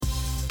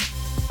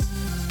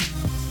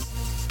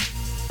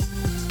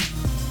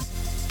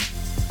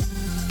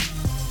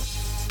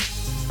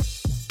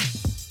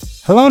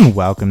Hello and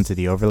welcome to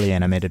the Overly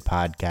Animated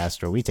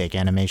Podcast, where we take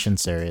animation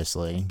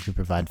seriously. We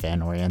provide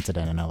fan-oriented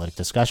and analytic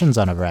discussions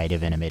on a variety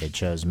of animated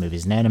shows,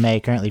 movies, and anime,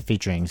 currently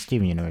featuring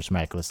Steven Universe,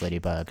 Miraculous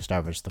Ladybug,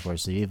 Star Wars, The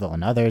Force of Evil,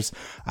 and others.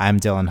 I'm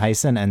Dylan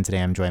Heisen, and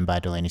today I'm joined by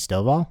Delaney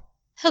Stovall.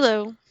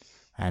 Hello.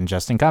 And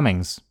Justin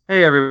Cummings.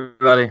 Hey,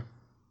 everybody.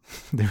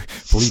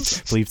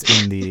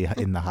 bleeped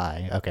in the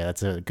high. Okay,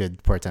 that's a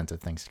good portent of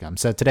things to come.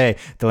 So today,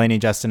 Delaney,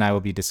 Justin, and I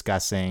will be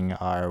discussing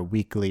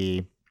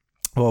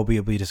we'll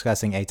be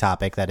discussing a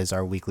topic that is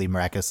our weekly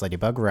Miraculous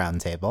Ladybug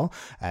Roundtable.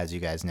 As you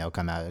guys know,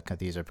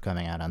 these are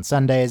coming out on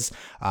Sundays.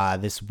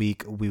 This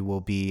week, we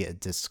will be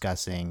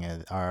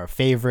discussing our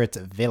favorite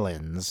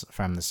villains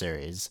from the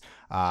series.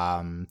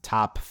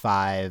 Top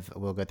 5.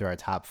 We'll go through our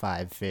top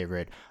 5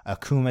 favorite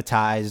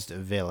akumatized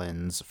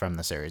villains from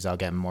the series. I'll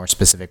get more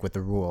specific with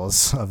the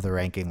rules of the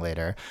ranking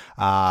later.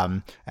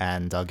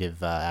 And I'll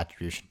give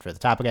attribution for the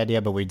topic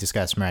idea, but we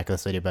discuss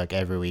Miraculous Ladybug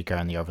every week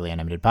on the Overly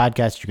Animated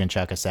Podcast. You can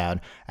check us out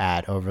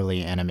at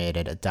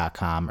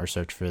overlyanimated.com or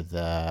search for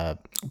the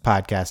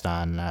podcast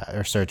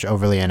or search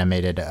Overly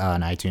Animated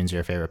on iTunes,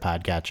 your favorite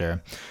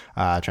podcatcher.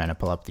 Trying to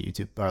pull up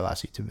our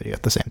last YouTube video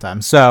at the same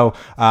time. So,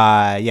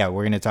 we're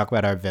going to talk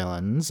about our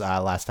villains.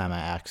 Last time I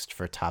asked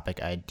for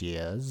topic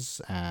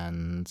ideas,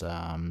 and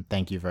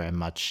thank you very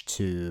much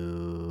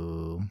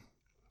to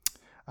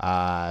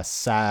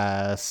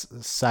Sakunarful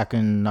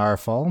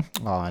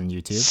on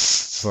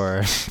YouTube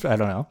for, I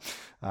don't know.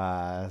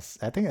 I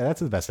think that's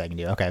the best I can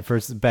do. Okay,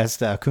 first best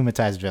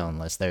akumatized villain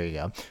list. There you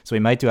go. So we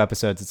might do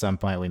episodes at some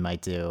point. We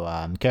might do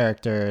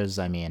characters.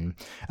 I mean,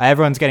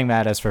 everyone's getting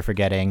mad at us for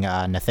forgetting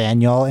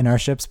Nathaniel in our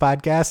Ships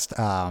podcast.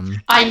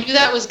 I knew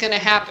that was going to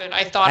happen.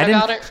 I thought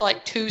about it for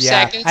like 2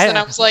 seconds, and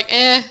I was like,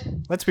 eh.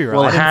 Let's be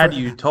real. Well, had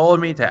you told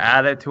me to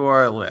add it to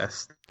our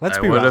list, I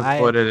would have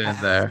put it in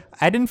there.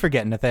 I didn't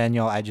forget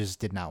Nathaniel. I just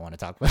did not want to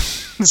talk about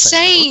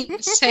Same,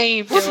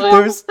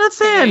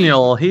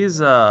 Nathaniel. He's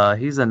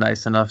a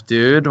nice enough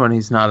dude when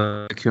he's not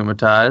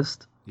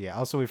akumatized. Yeah.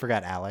 Also, we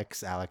forgot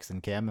Alex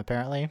and Kim.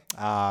 Apparently.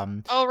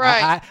 Oh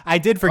right. I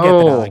did forget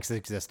that Alex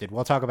existed.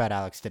 We'll talk about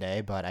Alex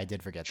today, but I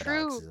did forget that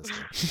Alex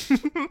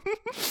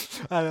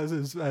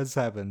existed. As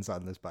happens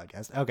on this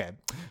podcast. Okay,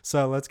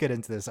 so let's get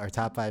into this. Our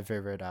top 5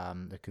 favorite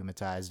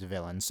akumatized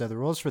villains. So the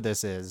rules for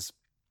this is,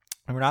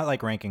 we're not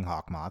like ranking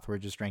Hawkmoth. We're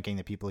just ranking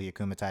the people he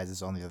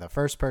akumatizes. Only the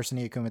first person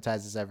he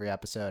akumatizes every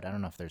episode. I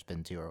don't know if there's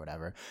been 2 or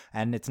whatever.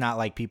 And it's not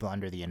like people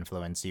under the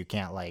influence. You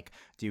can't like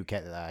do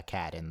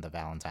Cat in the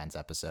Valentine's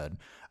episode,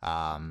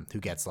 who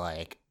gets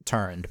like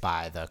turned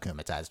by the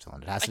akumatized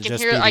villain. It has to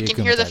just be I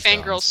can hear the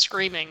fangirls fangirls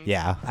screaming.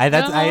 Yeah, I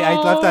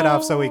left that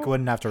off so we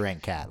wouldn't have to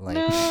rank Cat. Like,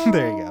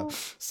 there you go.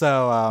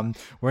 So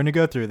we're gonna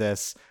go through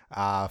this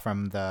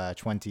from the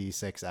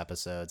 26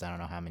 episodes. I don't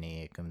know how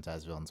many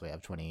akumatized villains we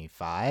have.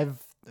 25.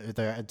 Do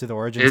the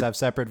Origins have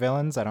separate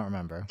villains? I don't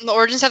remember. The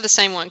Origins have the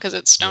same one because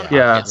it's Stoneheart.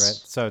 Yeah. Right?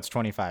 So it's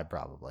 25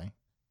 probably.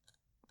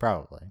 I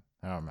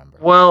don't remember.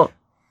 Well,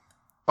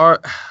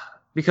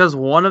 because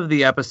one of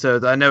the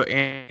episodes, I know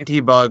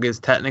Antibug is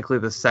technically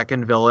the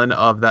second villain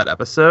of that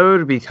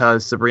episode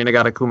because Sabrina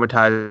got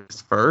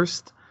akumatized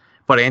first.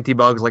 But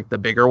Antibug's like the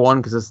bigger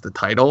one because it's the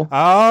title.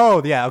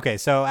 Oh, yeah, okay.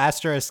 So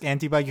Asterisk,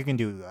 Antibug, you can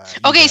do.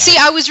 Okay, see,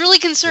 I was really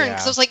concerned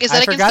because I was like, is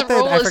that against the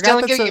rule? Is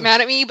Dylan going to get mad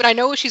at me? But I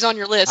know she's on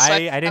your list. So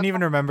I didn't even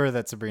remember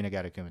that Sabrina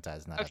got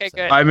akumatized in that episode.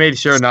 Good. I made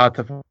sure not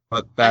to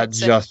put that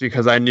just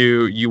because I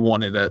knew you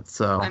wanted it.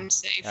 So I'm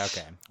safe.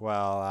 Okay.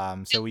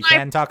 Well, so we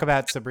can talk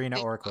about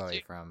Sabrina or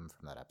Chloe from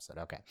that episode.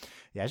 Okay.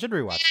 Yeah, I should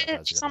rewatch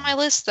that. She's on my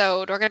list,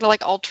 though. Do I got to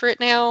like alter it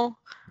now?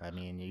 I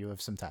mean, you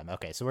have some time.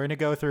 Okay, so we're gonna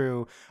go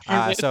through.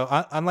 So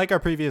unlike our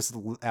previous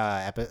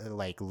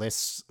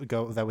lists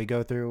that we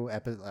go through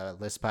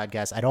list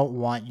podcasts, I don't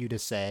want you to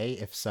say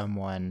if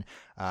someone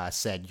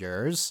said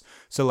yours.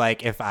 So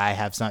like if I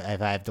have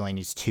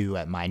Delaney's 2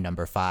 at my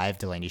number 5,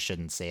 Delaney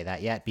shouldn't say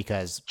that yet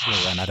because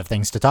we'll run out of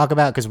things to talk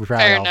about because we're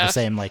probably all the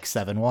same like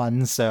 7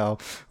 ones. So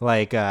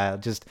like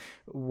just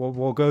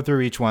we'll go through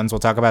each ones. We'll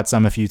talk about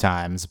some a few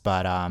times,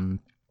 but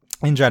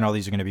in general,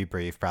 these are going to be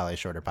brief, probably a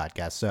shorter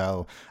podcast.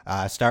 So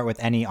start with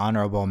any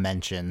honorable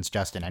mentions.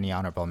 Justin, any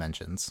honorable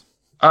mentions?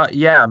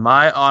 Yeah,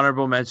 my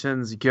honorable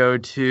mentions go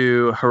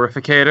to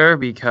Horrificator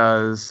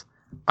because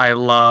I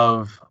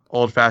love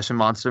old-fashioned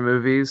monster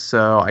movies,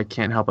 so I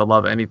can't help but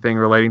love anything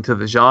relating to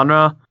the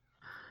genre.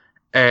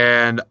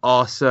 And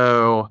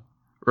also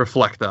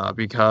Reflecta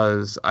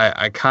because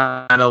I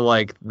kind of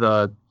like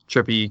the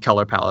trippy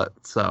color palette.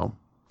 So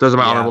those are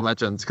my honorable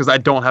mentions because I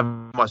don't have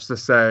much to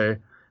say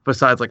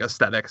besides like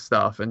aesthetic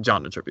stuff and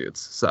genre tributes.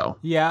 So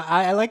yeah,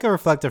 I like a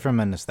Reflecta from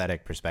an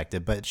aesthetic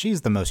perspective, but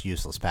she's the most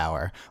useless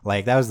power.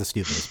 Like that was the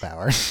stupidest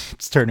power.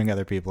 It's turning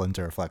other people into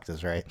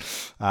Reflectas, right?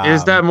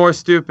 Is that more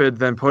stupid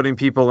than putting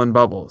people in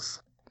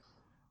bubbles?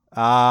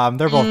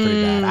 They're both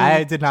pretty bad.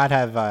 I did not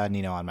have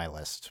Nino on my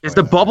list. Is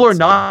the bubbler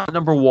not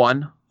number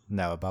 1?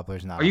 No,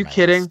 Bubbler's not. Are you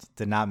kidding? List.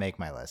 Did not make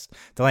my list.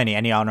 Delaney,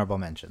 any honorable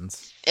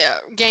mentions?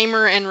 Yeah,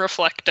 Gamer and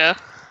Reflecta.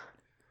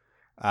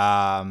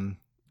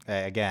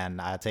 Again,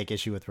 I take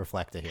issue with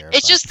Reflecta here.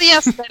 It's just the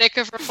aesthetic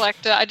of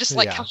Reflecta. I just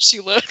like how she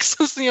looks.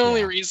 That's the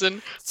only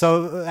reason.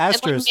 So,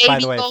 Asterisk, by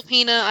the way.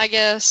 Volpina, I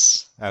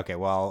guess. Okay,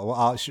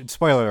 well,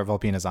 spoiler,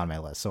 Volpina's on my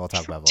list, so we'll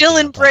talk about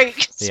Volpina. Dylan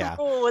breaks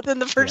rule within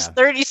the first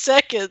 30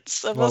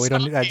 seconds. Well,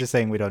 I'm just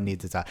saying we don't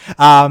need to talk.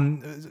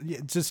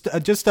 Just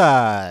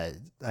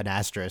an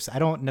asterisk. I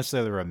don't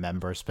necessarily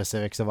remember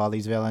specifics of all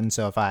these villains,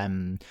 so I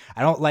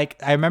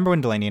remember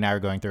when Delaney and I were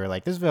going through,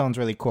 like, this villain's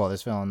really cool,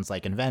 this villain's,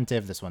 like,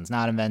 inventive, this one's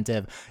not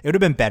inventive. It would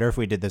have been better if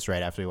we did this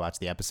right after we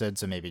watched the episode,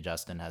 so maybe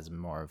Justin has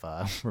more of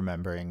a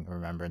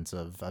remembrance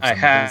of some I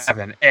have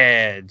an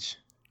edge.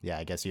 Yeah,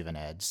 I guess you have an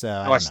edge. So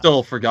I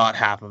still forgot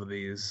half of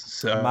these.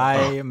 So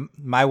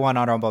my one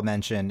honorable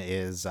mention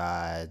is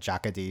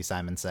Jaka D.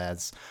 Simon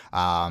Says.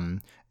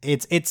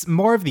 It's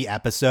more of the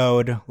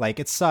episode. Like,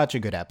 it's such a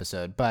good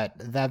episode, but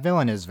that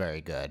villain is very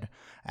good.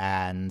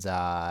 And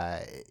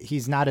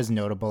he's not as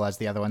notable as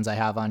the other ones I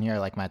have on here.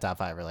 Like, my top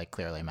 5 are, like,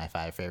 clearly my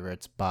 5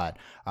 favorites, but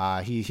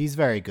he's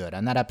very good.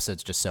 And that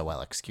episode's just so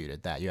well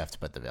executed that you have to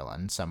put the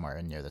villain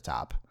somewhere near the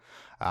top.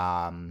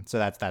 So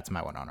that's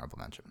my one honorable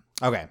mention.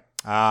 Okay.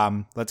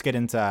 Let's go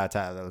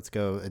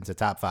into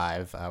top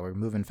 5. We're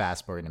moving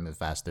fast, but we're gonna move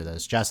fast through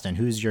this. Justin,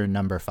 who's your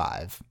number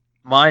 5?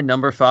 My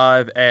number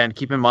 5, and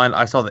keep in mind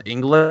I saw the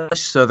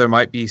English, so there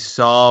might be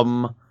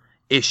some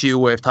issue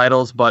with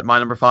titles, but my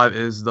number 5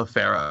 is the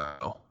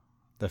Pharaoh.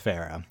 The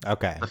Pharaoh.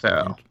 Okay. The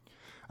Pharaoh.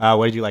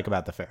 What did you like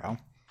about the Pharaoh?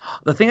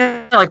 The thing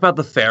I like about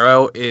the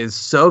Pharaoh is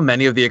so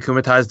many of the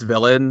akumatized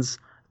villains,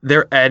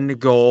 their end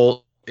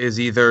goal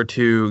is either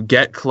to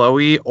get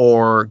Chloe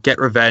or get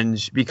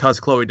revenge because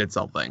Chloe did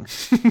something.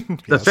 Yes.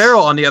 The Pharaoh,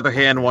 on the other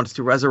hand, wants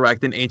to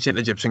resurrect an ancient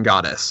Egyptian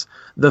goddess.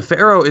 The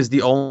Pharaoh is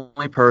the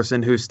only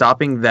person who's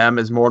stopping them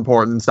is more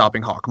important than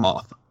stopping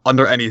Hawkmoth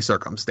under any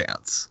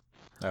circumstance.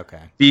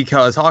 Okay.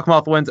 Because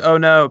Hawkmoth wins, oh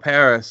no,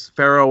 Paris.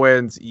 Pharaoh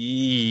wins,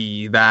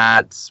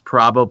 that's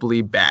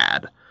probably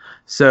bad.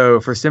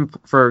 So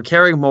for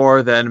caring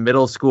more than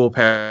middle school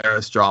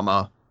Paris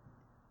drama,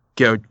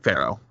 go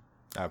Pharaoh.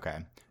 Okay.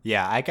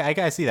 Yeah,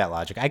 I see that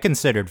logic. I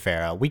considered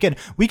Pharaoh. We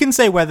can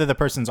say whether the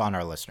person's on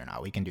our list or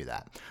not. We can do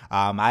that.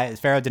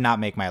 Pharaoh did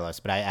not make my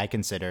list, but I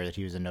consider that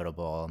he was a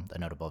notable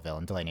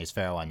villain. Delaney, is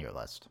Pharaoh on your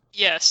list?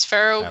 Yes,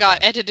 Pharaoh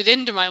got edited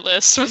into my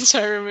list once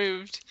I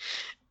removed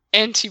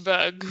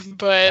Anti-Bug,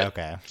 but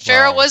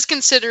Pharaoh was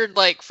considered,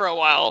 like, for a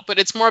while, but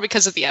it's more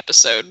because of the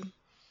episode.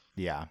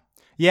 Yeah.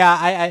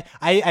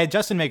 I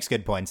Justin makes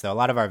good points, though. A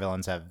lot of our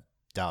villains have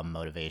dumb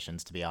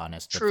motivations, to be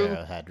honest. True.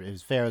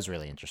 Pharaoh's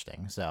really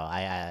interesting, so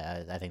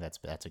I think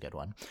that's a good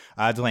one.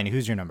 Delaney,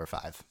 who's your number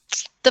 5?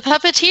 The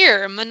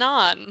puppeteer,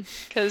 Manon,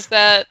 because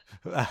that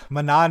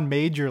Manon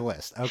made your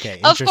list.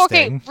 Okay,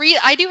 interesting. Okay,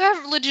 I do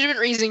have legitimate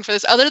reasoning for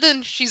this, other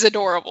than she's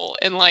adorable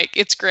and, like,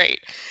 it's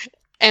great.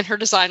 And her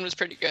design was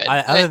pretty good.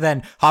 Other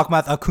than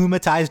Hawkmoth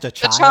akumatized a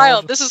child. A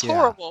child. This is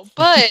horrible.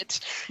 But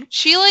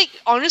she, like,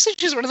 honestly,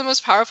 she's one of the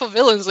most powerful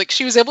villains. Like,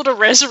 she was able to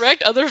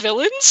resurrect other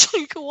villains.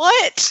 Like,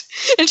 what?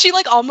 And she,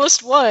 like,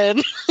 almost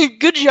won.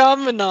 Good job,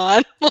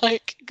 Manon.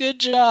 Like, good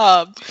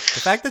job.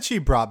 The fact that she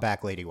brought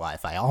back Lady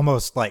Wi-Fi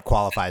almost, like,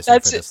 qualifies her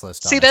for this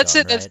list. See, that's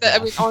it. Right? I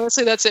mean,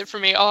 honestly, that's it for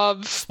me.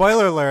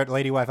 Spoiler alert,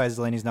 Lady Wi-Fi is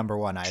Delaney's number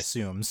 1, I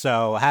assume.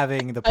 So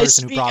having the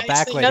person who brought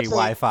back Lady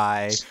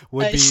Wi-Fi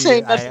would be...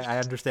 I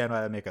understand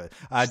why make it.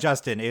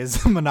 Justin,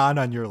 is Manon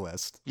on your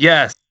list?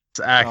 Yes,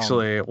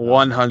 actually,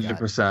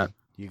 100%.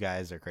 You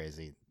guys are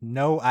crazy.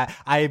 No,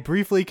 I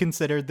briefly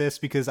considered this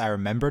because I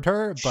remembered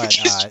her, but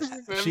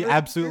she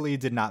absolutely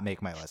did not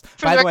make my list.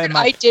 By the way,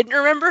 I didn't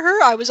remember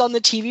her. I was on the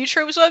TV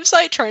Tropes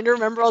website trying to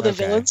remember all the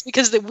villains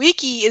because the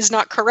wiki is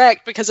not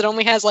correct because it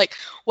only has, like,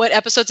 what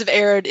episodes have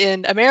aired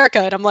in America,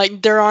 and I'm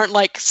like, there aren't,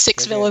 like,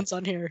 6 villains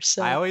on here.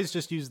 So I always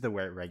just use the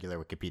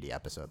regular Wikipedia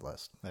episode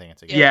list. I think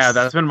it's a good Yeah,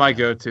 that's been my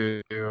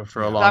go-to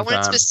for a long time. I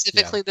went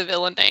specifically the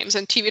villain names,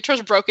 and TV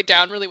Tropes broke it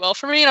down really well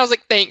for me, and I was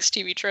like, thanks,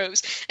 TV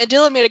Tropes. And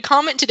Dylan made a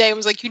comment today and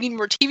was like, you need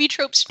more TV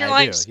Tropes in your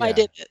life, so I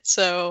did it.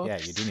 So yeah,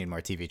 you do need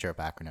more TV trope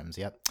acronyms.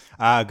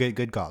 Yep.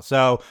 Good call.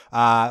 So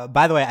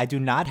by the way, I do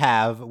not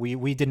have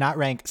we did not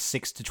rank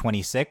 6 to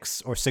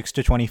 26 or 6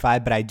 to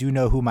 25, but I do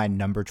know who my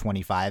number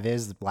 25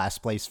 is. Last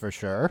place for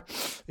sure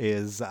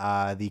is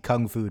the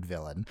Kung Fu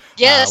villain.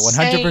 Yes,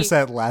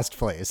 100% last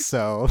place.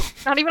 So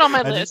not even on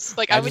my list.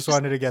 Like I just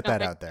wanted to get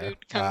that out there.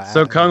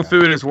 So Kung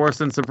Fu is worse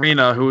than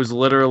Sabrina, who is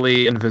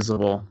literally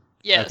invisible.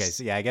 Yes. Okay,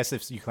 so yeah, I guess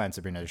if you climb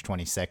Sabrina, there's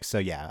 26. So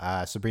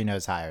yeah, Sabrina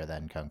is higher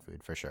than Kung Fu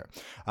for sure.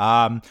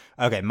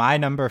 Okay, my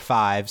number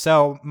 5.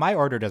 So my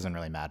order doesn't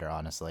really matter,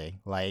 honestly.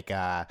 Like,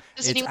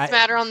 does any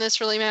matter on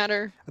this really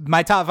matter?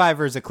 My top 5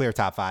 is a clear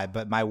top 5,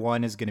 but my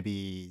 1 is going to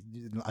be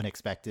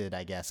unexpected,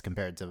 I guess,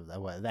 compared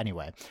to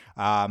anyway.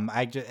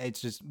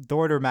 It's just the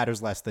order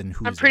matters less than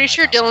who's. I'm pretty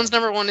sure Dylan's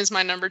 5. number 1 is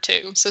my number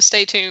 2, so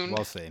stay tuned.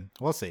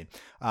 We'll see.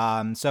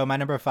 So my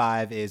number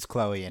 5 is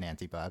Chloe and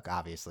Anti-Bug.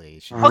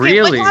 Obviously,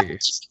 really.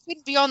 She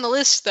couldn't be on the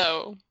list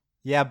though.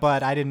 Yeah,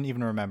 but I didn't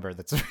even remember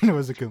that Sabrina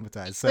was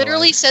akumatized. So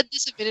literally said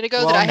this a minute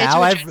ago that I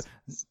had to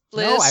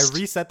No, I list?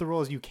 reset the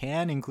rules. You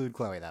can include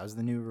Chloe. That was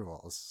the new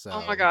rules. So,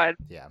 Oh my god.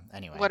 yeah.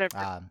 Anyway,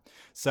 Whatever.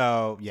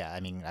 So yeah, I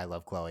mean, I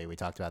love Chloe. We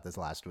talked about this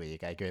last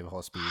week. I gave a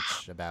whole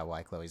speech about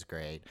why Chloe's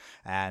great.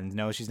 And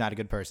no, she's not a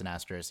good person.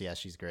 Asterisk. Yes,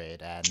 she's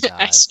great. And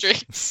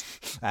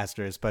Asterisk.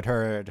 asterisk. But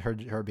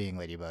her being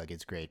Ladybug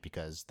is great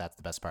because that's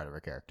the best part of her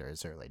character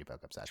is her Ladybug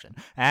obsession.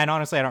 And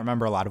honestly, I don't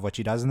remember a lot of what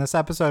she does in this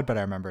episode, but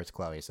I remember it's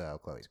Chloe. So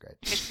Chloe's great.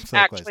 So Chloe's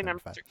Actually, number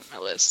five. 3 on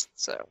my list.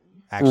 So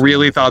Actually,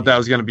 Really number thought three. that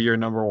was going to be your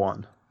number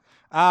one.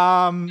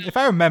 If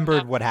I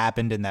remembered what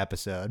happened in the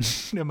episode,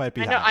 it might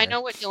be. I higher.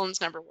 know what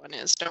Dylan's number 1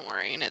 is. Don't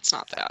worry, and it's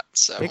not that.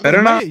 So It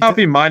Better might- not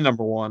be my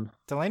number one.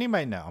 Delaney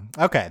might know.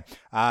 Okay.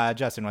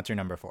 Justin, what's your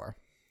number 4?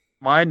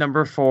 My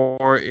number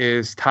 4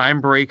 is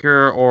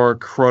Timebreaker or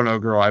Chrono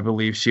Girl, I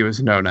believe she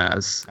was known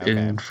as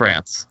in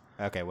France.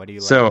 Okay, what do you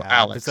like? So,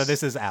 Alex. So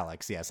this is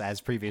Alex, yes, as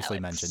previously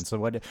Alex. mentioned. So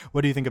what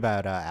do you think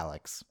about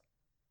Alex?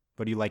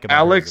 What do you like about her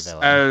Alex as a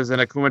villain? as an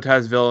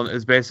Akumataz villain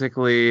is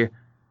basically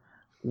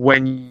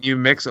when you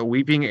mix a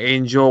Weeping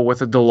Angel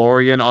with a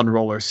DeLorean on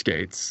roller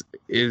skates,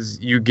 is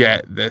you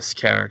get this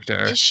character.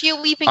 is she a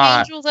weeping Uh,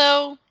 angel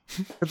though?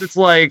 Because it's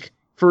like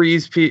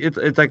freeze,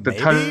 it's like the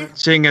Maybe?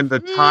 touching and the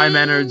time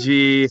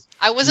energy.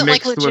 I wasn't like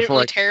mixed with, legitimately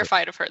like,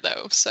 terrified of her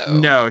though. So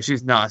No,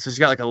 she's not. So she's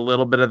got like a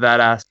little bit of that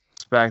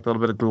aspect, a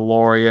little bit of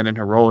DeLorean in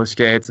her roller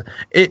skates.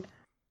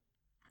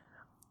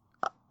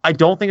 I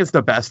don't think it's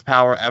the best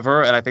power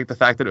ever, and I think the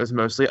fact that it was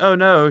mostly, oh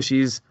no,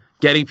 she's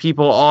getting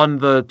people on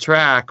the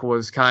track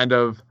was kind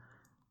of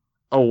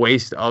a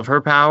waste of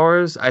her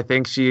powers. I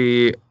think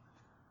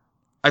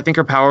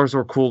her powers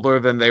were cooler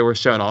than they were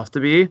shown off to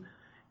be.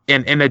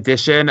 And in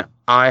addition,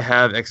 I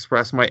have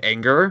expressed my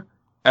anger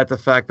at the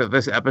fact that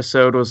this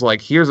episode was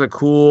like, here's a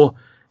cool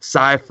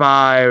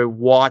sci-fi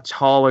watch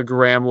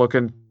hologram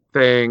looking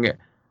thing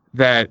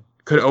that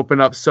could open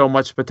up so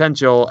much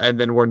potential, and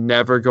then we're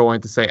never going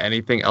to say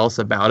anything else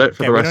about it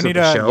for the rest of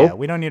the show. Yeah,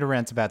 we don't need to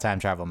rant about time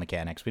travel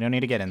mechanics. We don't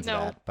need to get into No.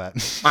 that.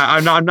 But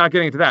I'm not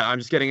getting into that. I'm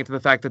just getting into the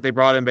fact that they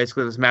brought in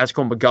basically this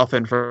magical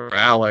MacGuffin for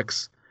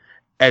Alex.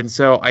 And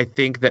so I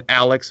think that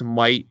Alex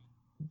might,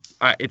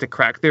 it's a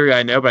crack theory,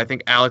 I know, but I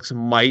think Alex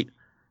might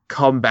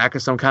come back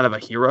as some kind of a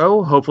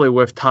hero, hopefully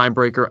with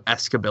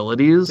Timebreaker-esque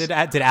abilities. Did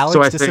Alex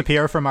So I think-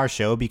 disappear from our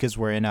show because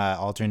we're in an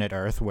alternate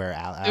Earth where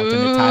alternate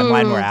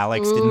timeline where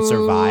Alex didn't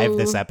survive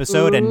this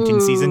episode, and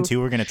in season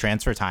 2 we're going to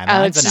transfer timelines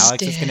Alex and is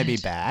Alex is going to be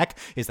dead. back?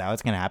 Is that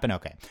what's going to happen?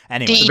 Okay.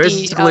 Anyway. D-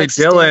 Basically, Alex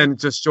is Dylan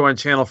just joined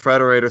Channel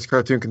Frederator's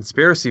cartoon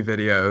conspiracy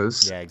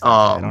videos. Yeah, exactly.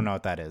 I don't know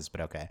what that is,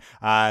 but okay.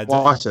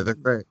 Watch it; they're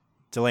great.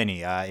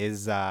 Delaney,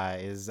 is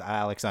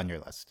Alex on your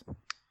list?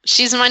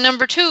 she's my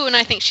number 2, and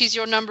I think she's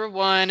your number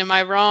 1. Am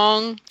I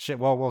wrong? Shit,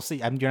 well, we'll see.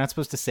 You're not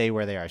supposed to say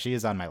where they are. She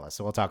is on my list,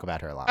 so we'll talk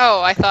about her a lot.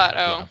 Oh, I thought.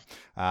 Yeah.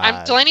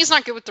 Oh, Delaney's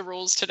not good with the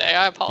rules today.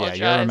 I apologize.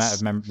 Yeah, you're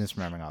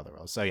misremembering all the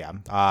rules. So yeah,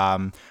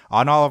 on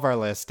all of our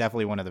lists,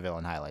 definitely one of the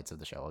villain highlights of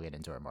the show. We'll get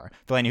into it more.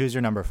 Delaney, who's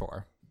your number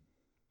 4?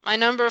 My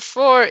number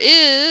 4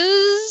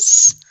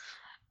 is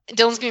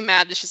Dylan's gonna be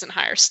mad this isn't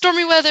higher.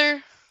 Stormy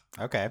Weather.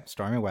 Okay,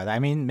 Stormy Weather. I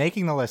mean,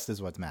 making the list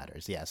is what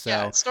matters. Yeah. So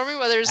Yeah, Stormy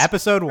Weather's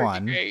episode pretty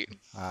 1. great.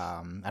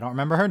 I don't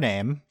remember her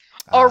name.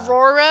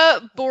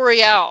 Aurora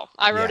Boreal.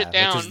 I wrote yeah, it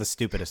down. Which is the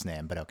stupidest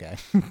name, but okay.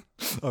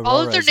 All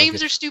of their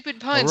names are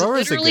stupid puns.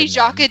 Aurora's a Literally, good name,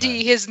 Jacques but-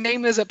 his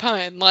name is a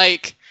pun.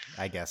 Like,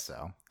 I guess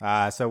so.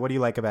 So what do you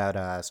like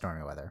about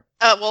Stormy Weather?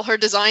 well, her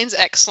design's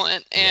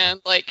excellent, and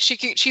like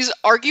she's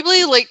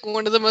arguably like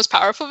one of the most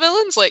powerful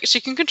villains. Like,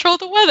 she can control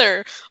the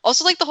weather.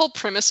 Also, like the whole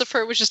premise of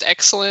her was just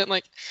excellent.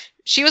 Like,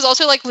 she was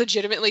also like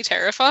legitimately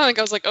terrifying. Like,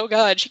 I was like, oh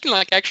god, she can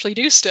like actually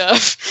do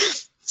stuff.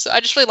 So I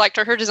just really liked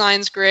her. Her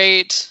design's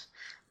great.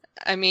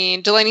 I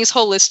mean, Delaney's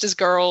whole list is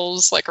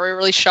girls. Like, are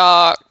really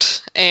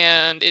shocked,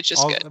 and it's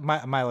just good.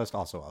 My list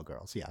also all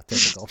girls. Yeah,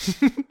 typical.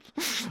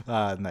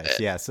 Nice.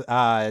 Yes.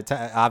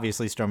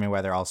 Obviously, Stormy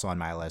Weather also on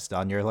my list.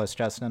 On your list,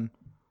 Justin?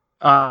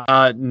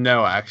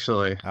 No,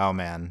 actually. Oh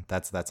man,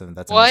 that's a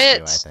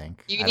What? mystery, I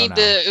think. You I need don't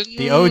know. the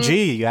the OG.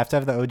 You have to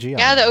have the OG. On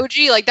Yeah, the there.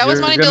 OG. Like, that was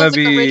You're mine and gonna Dylan's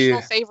like, be-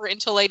 original favorite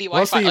until Lady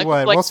We'll Wi-Fi. see Like,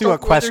 what like, we'll see what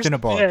Stormy Weather's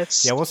questionable.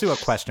 best. Yeah, we'll see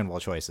what questionable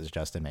choices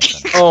Justin makes.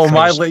 on it. Oh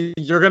my!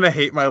 You're gonna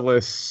hate my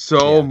list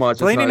so Yeah. much. It's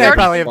Delaney not and I even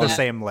probably have fun. the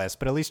same list,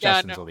 but at least Yeah,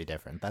 Justin's no. will be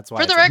different. That's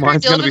why. For the it's- record,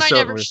 Mine's gonna Dylan be and I so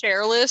never weird.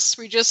 share lists.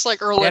 We just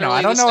like are Yeah, literally no,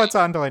 I don't the know same. what's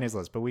on Delaney's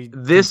list, but we.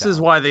 This can is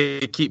tell. why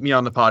they keep me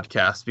on the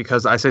podcast,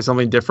 because I say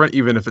something different,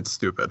 even if it's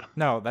stupid.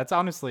 No, that's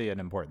honestly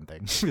an important thing.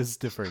 Is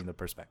differing the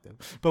perspective,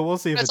 but we'll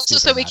see if That's it's also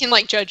stupid so or we not. can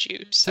like judge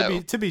you. So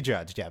to be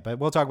judged. Yeah, but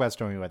we'll talk about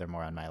Stormy Weather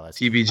more on my list.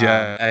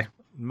 TBJ.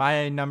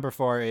 My number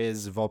 4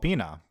 is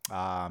Volpina.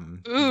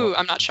 ooh,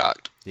 I'm not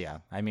shocked. Yeah,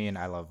 I mean,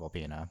 I love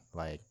Volpina.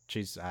 Like,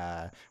 she's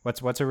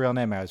what's her real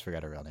name? I always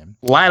forget her real name.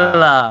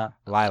 Lila.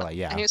 Lila.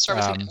 Yeah. I need to start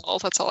with an L.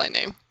 That's all I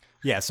name.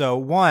 Yeah. So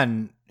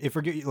one, if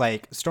we're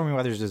like Stormy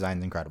Weather's design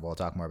is incredible. We'll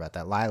talk more about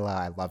that. Lila,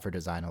 I love her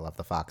design. I love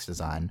the fox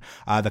design.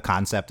 The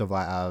concept of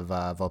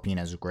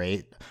Volpina is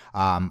great.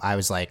 I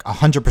was like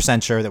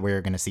 100% sure that we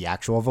were going to see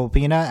actual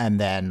Volpina, and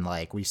then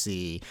like we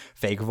see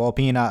fake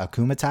Volpina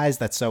akumatized.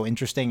 That's so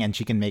interesting, and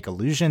she can make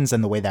illusions,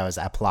 and the way that was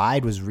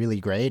applied was really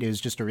great. It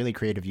was just a really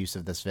creative use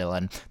of this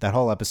villain. That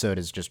whole episode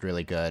is just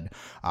really good.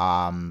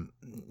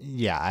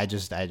 Yeah, I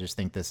just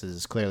think this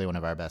is clearly one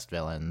of our best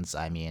villains.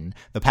 I mean,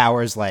 the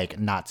power is like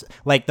not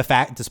like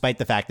despite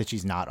the fact that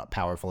she's not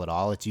powerful at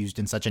all, it's used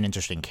in such an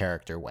interesting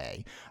character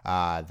way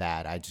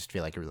that I just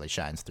feel like it really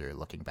shines through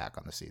looking back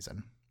on the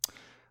season.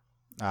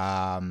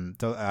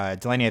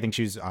 Delaney, I think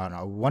she was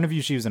on one of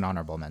you. She was an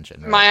honorable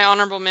mention. Right? My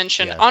honorable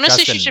mention. Yeah,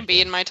 Honestly, Justin, she should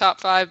be in my top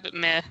 5, but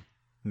meh.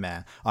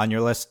 On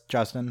your list,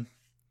 Justin.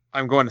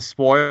 I'm going to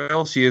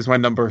spoil. She is my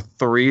number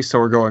 3, so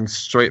we're going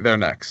straight there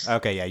next.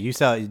 Okay, yeah. You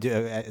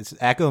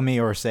echo me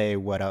or say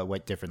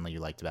what differently you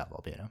liked about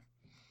Volpina.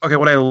 Okay,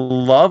 what I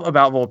love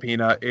about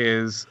Volpina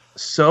is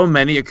so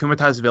many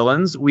akumatized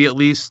villains,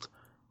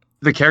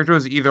 the character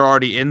was either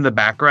already in the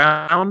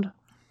background,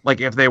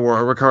 like if they were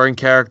a recurring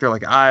character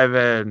like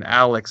Ivan,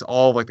 Alex,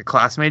 all of like the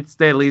classmates,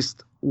 they at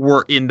least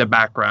were in the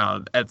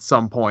background at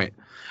some point.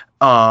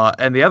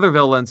 And the other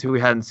villains who we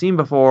hadn't seen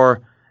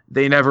before,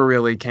 they never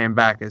really came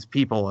back as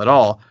people at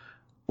all.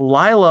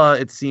 Lila,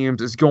 it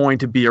seems, is going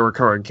to be a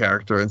recurring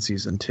character in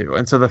season 2.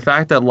 And so the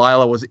fact that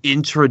Lila was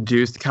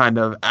introduced kind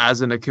of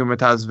as an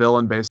akumatized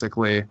villain,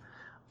 basically,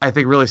 I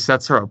think really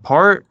sets her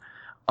apart.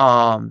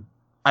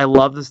 I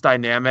love this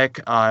dynamic.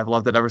 I've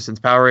loved it ever since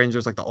Power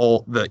Rangers, like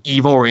the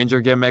evil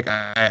Ranger gimmick.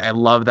 I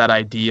love that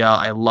idea.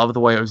 I love the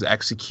way it was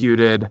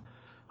executed.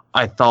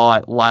 I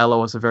thought Lila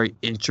was an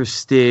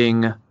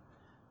interesting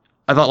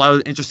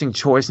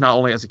choice, not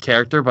only as a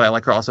character, but I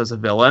like her also as a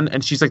villain.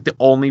 And she's like the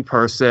only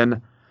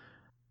person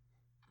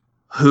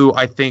who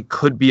I think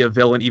could be a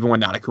villain even when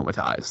not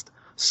akumatized.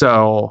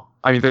 So,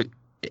 I mean,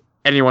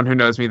 anyone who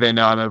knows me, they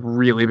know I'm a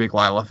really big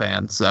Lila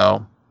fan.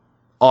 So,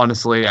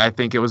 honestly, I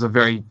think it was a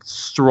very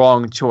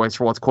strong choice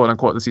for what's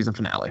quote-unquote the season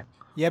finale.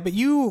 Yeah, but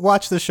you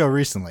watched the show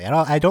recently.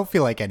 I don't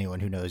feel like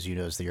anyone who knows you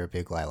knows that you're a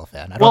big Lila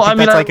fan. I talked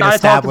about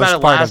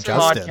it last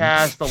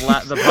podcast,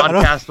 the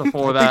podcast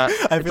before that.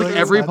 I feel like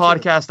every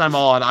podcast I'm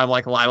on, I'm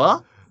like,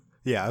 Lila?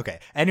 Yeah, okay.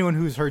 Anyone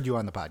who's heard you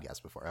on the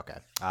podcast before, okay.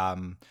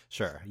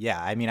 Sure.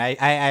 Yeah, I mean,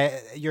 I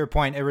your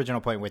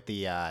original point with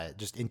the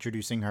just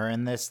introducing her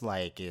in this,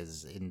 like,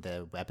 is in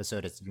the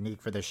episode, it's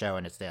unique for the show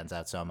and it stands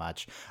out so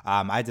much.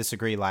 I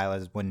disagree.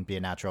 Lila wouldn't be a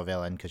natural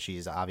villain because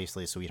she's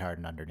obviously a sweetheart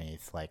and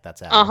underneath. Like,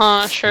 that's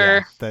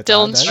sure. Yeah,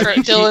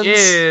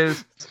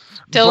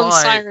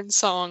 Dylan's siren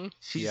song.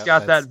 She's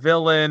got that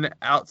villain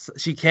out.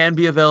 She can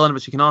be a villain,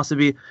 but she can also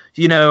be,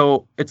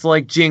 it's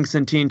like Jinx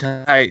and Teen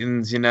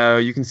Titans. You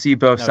can see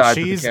both sides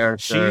of the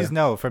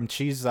character. From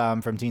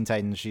Teen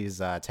Titans. She's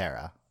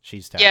Tara.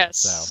 She's Tara. Yes.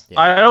 So, yeah.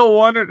 I don't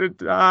want her to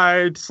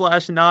die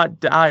 / not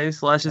die / is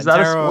that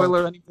Tara, a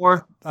spoiler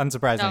anymore?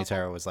 Unsurprisingly,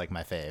 Tara was like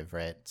my fave,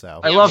 right?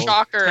 So I love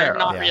Shocker. Tara.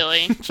 Not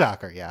really.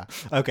 Shocker. Yeah.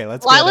 Okay.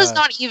 Lila's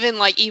not even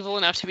like evil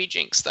enough to be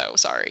Jinx, though.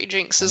 Sorry,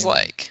 Jinx is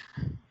like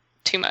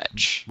too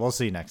much. We'll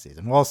see next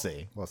season. We'll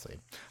see.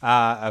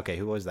 Okay,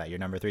 who was that? Your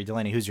number 3,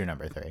 Delaney. Who's your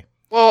number 3?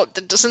 Well,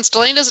 since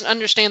Delaney doesn't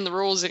understand the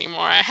rules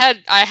anymore, I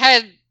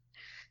had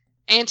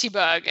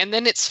Antibug, and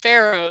then it's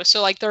Pharaoh.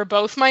 So like they're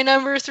both my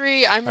number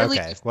 3. I'm really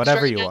okay.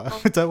 Whatever you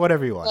want.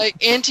 Whatever you want. Like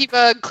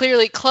Antibug,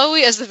 clearly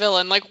Chloe as the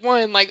villain. Like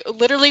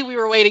literally we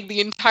were waiting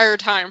the entire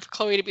time for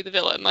Chloe to be the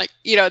villain. Like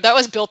that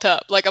was built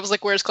up. Like I was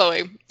like, where's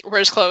Chloe?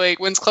 Where's Chloe?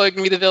 When's Chloe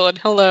gonna be the villain?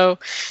 Hello.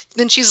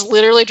 Then she's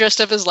literally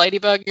dressed up as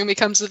Ladybug and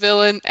becomes the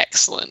villain.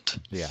 Excellent.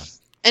 Yeah.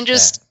 And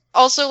just.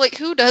 Also, like,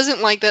 who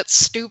doesn't like that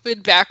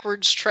stupid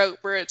backwards trope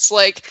where it's,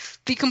 like,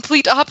 the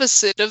complete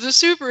opposite of the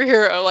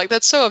superhero? Like,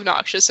 that's so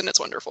obnoxious and it's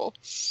wonderful.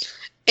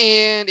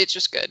 And it's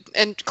just good.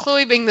 And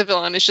Chloe being the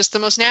villain is just the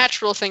most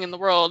natural thing in the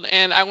world,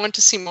 and I want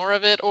to see more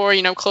of it, or,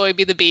 Chloe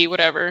be the bee,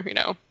 whatever,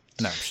 No,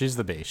 she's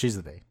the bee.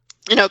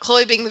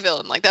 Chloe being the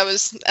villain, like, that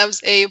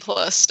was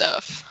A+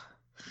 stuff.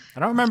 I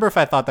don't remember if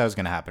I thought that was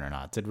going to happen or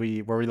not.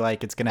 Were we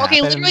like, it's going to happen?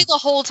 Okay, literally the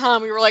whole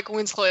time we were like,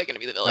 when's Chloe going to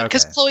be the villain?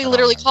 Because Chloe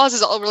literally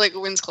causes all, we're like,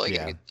 when's Chloe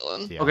going to be the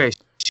villain? Yeah. Okay,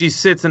 she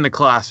sits in the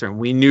classroom.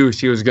 We knew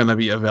she was going to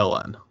be a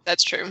villain.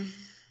 That's true.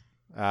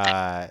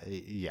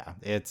 Yeah,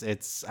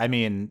 I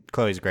mean,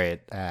 Chloe's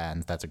great,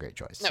 and that's a great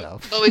choice. No,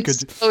 so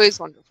Chloe's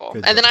wonderful.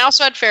 And then I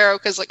also had Pharaoh,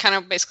 because like kind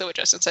of basically what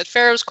Justin said.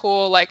 Pharaoh's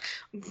cool. Like,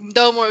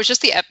 though more, it was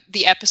just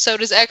the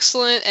episode is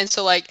excellent, and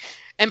so like,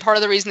 and part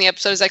of the reason the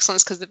episode is excellent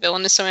is because the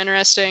villain is so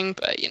interesting.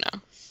 But yeah.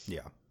 Okay.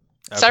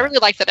 So I really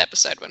liked that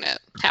episode when it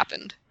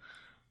happened.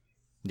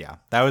 Yeah,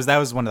 that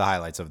was one of the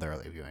highlights of the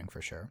early viewing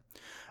for sure.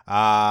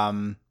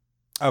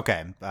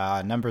 Okay,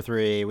 number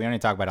 3. We only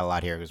talk about it a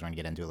lot here because we're gonna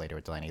get into it later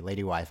with Delaney.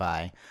 Lady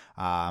Wi-Fi.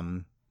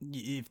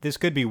 If this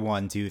could be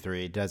 1, 2,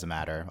 3, it doesn't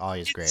matter.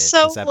 Always great.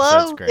 So this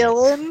episode's great.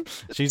 Dylan.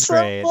 She's so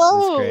great. Low.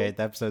 It's great.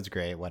 The episode's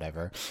great.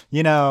 Whatever.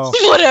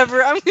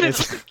 Whatever. I'm gonna.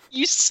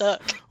 You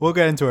suck. We'll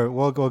get into it.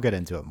 We'll get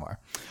into it more.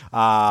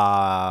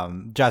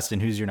 Justin,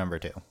 who's your number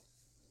 2?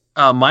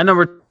 My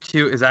number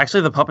 2 is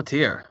actually The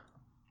Puppeteer.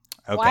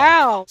 Okay.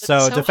 Wow.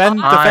 So that's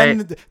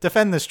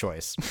defend this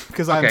choice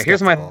because I'm Okay,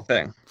 here's my skeptical.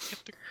 thing.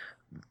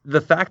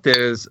 The fact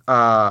is,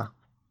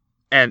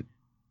 and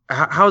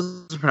how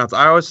is it pronounced?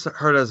 I always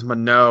heard it as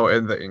Minot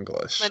in the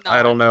English. Manon.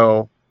 I don't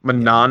know.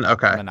 Manon?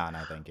 Okay. Manon,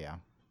 I think, yeah.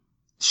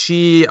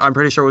 She, I'm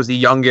pretty sure, was the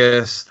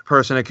youngest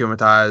person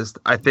akumatized.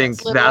 I think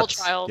Yes. Literal that's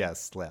child.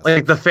 Yes, Liz.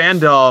 like the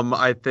fandom.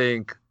 I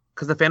think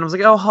because the fandom was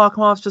like, "Oh,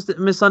 Hawkmoth's just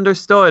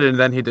misunderstood," and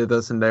then he did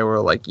this, and they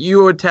were like,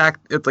 "You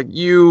attacked." It's like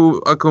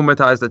you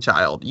akumatized a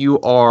child. You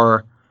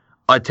are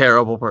a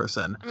terrible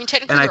person. I mean,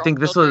 technically, And I they're think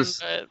all this children, was-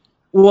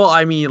 but- Well,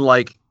 I mean,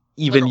 like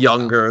even Literal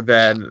younger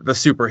than the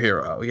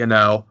superhero, you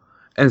know.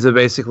 And so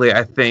basically,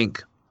 I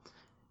think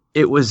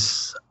it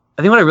was.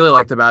 I think what I really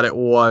liked about it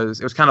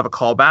was kind of a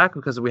callback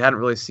because we hadn't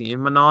really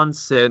seen Manon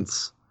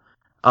since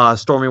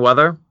Stormy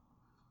Weather,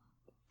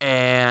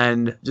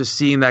 and just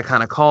seeing that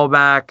kind of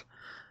callback,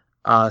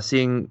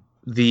 seeing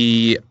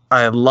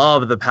I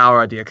love the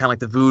power idea, kind of like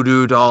the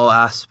voodoo doll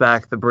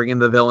aspect, the bringing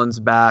the villains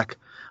back,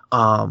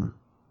 and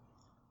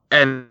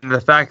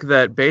the fact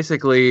that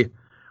basically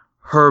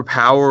her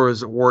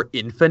powers were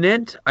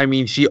infinite. I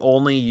mean, she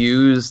only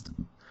used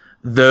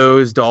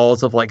those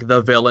dolls of like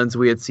the villains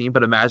we had seen,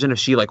 but imagine if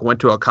she like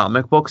went to a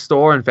comic book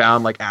store and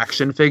found like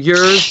action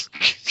figures.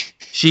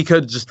 She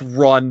could just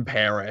run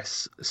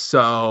Paris.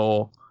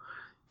 So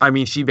I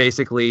mean, she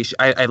basically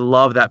I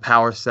love that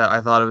power set.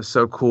 I thought it was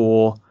so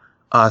cool,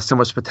 so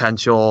much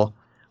potential.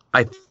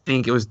 I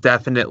think it was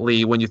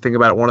definitely, when you think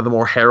about it, one of the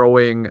more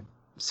harrowing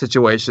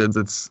situations.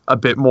 It's a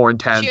bit more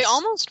intense. She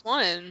almost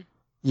won.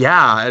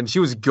 Yeah, and she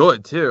was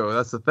good too.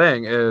 That's the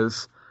thing,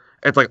 is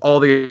it's like all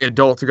the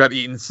adults who got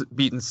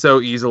beaten so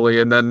easily,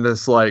 and then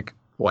this like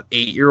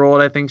 8-year-old,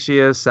 I think she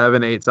is,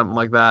 7, 8, something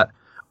like that,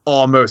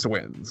 almost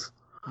wins.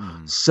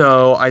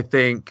 So I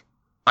think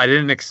I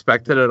didn't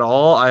expect it at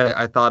all.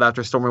 I thought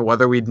after Stormy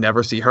Weather we'd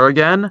never see her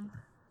again,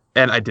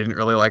 and I didn't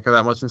really like her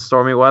that much in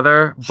Stormy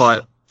Weather,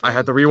 but I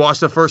had to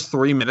rewatch the first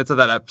 3 minutes of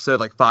that episode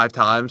like 5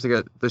 times to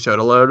get the show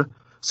to load.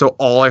 So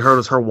all I heard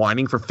was her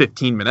whining for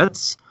 15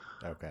 minutes.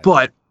 Okay.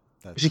 But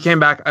That's- she came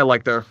back. I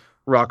liked her.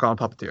 Rock on,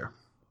 Puppeteer.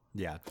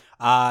 Yeah.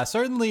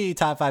 Certainly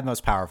top 5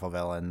 most powerful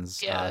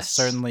villains. Yes.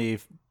 Certainly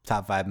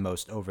top 5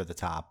 most over the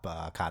top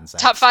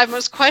concepts. Top 5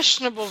 most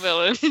questionable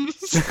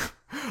villains.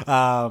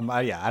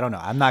 Yeah, I don't know.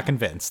 I'm not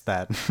convinced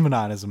that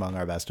Manon is among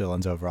our best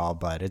villains overall,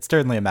 but it's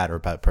certainly a matter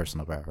of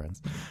personal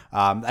preference.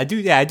 I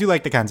do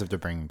like the concept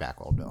of bringing back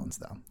old villains,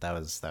 though. That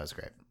was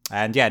great.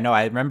 And yeah, no,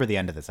 I remember the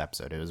end of this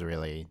episode. It was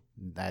really,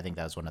 I think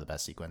that was one of the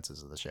best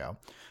sequences of the show,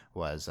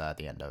 was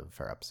the end of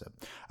her episode.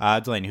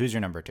 Delaney, who's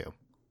your number 2?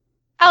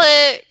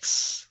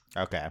 Alex.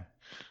 Okay.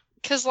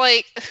 Because,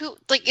 like,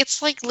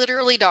 it's like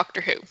literally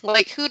Doctor Who.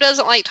 Like, who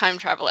doesn't like time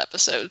travel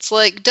episodes?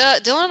 Like,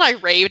 Dylan and I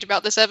raved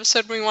about this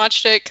episode when we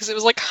watched it because it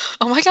was like,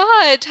 oh my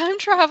god, time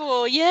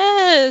travel,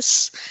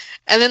 yes!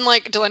 And then,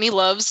 like, Delaney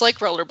loves, like,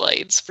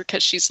 rollerblades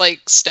because she's, like,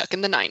 stuck in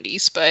the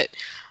 90s, but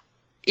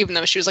even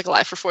though she was, like,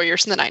 alive for 4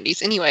 years in the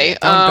 90s. Anyway.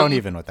 Don't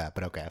even with that,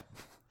 but okay.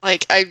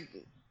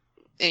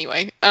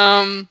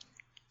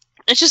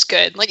 It's just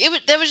good. Like,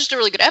 that was just a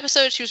really good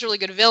episode. She was a really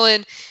good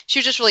villain. She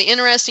was just really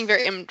interesting.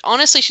 And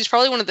honestly, she's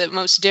probably one of the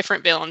most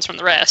different villains from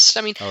the rest.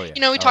 I mean,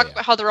 we talked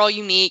about how they're all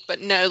unique,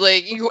 but no,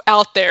 like, you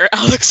out there.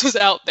 Alex was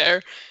out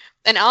there.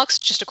 And Alex is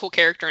just a cool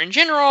character in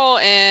general,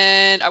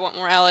 and I want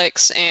more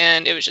Alex,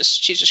 and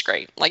she's just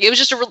great. Like, it was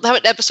just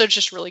that episode's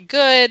just really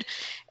good,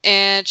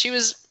 and she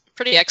was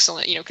pretty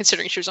excellent,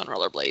 considering she was on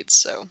rollerblades,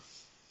 so.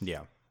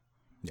 Yeah.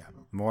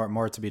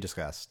 More to be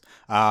discussed.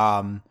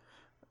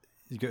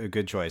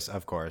 Good choice,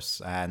 of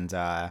course. And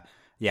I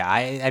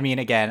mean,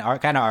 again,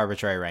 kind of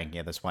arbitrary ranking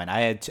at this point.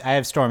 I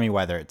have Stormy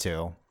Weather at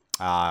 2.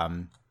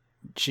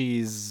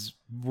 She's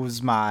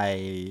was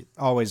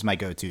always my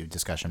go-to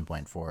discussion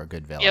point for a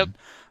good villain.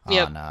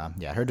 Yep.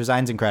 Her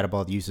design's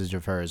incredible. The usage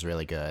of her is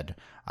really good.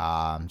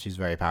 She's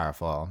very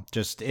powerful.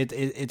 Just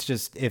it's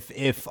just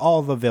if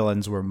all the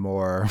villains were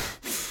more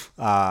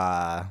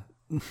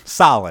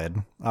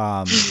solid.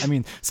 I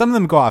mean, some of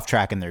them go off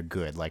track and they're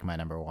good, like my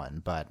number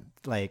 1, but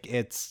like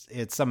it's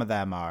some of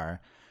them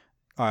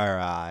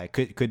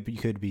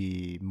could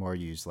be more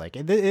used. Like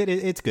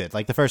it's good.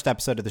 Like the first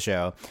episode of the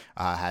show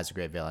has a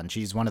great villain.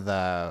 She's one of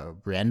the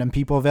random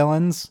people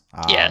villains.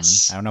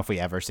 Yes. I don't know if we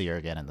ever see her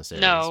again in the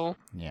series. No.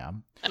 Yeah.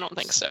 I don't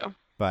think so.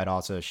 But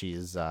also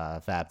she's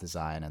fab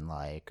design, and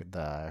like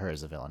her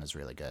as a villain is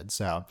really good.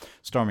 So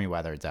Stormy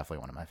Weather is definitely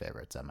one of my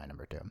favorites at my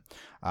number 2.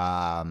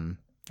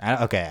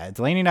 Okay,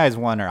 Delaney and I's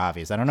 1 are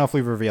obvious. I don't know if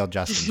we've revealed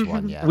Justin's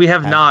 1 yet. We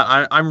have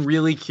not. I'm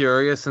really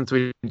curious, since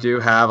we do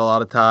have a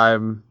lot of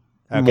time,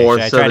 Okay, more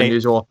so than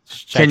usual.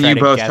 Can you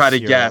both try to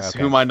guess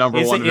who my number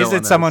 1 villain is? Is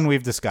it someone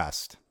we've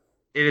discussed?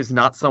 It is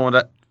not someone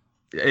that...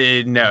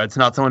 no, it's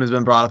not someone who's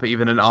been brought up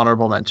even in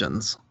honorable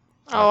mentions.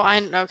 Oh,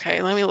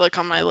 okay. Let me look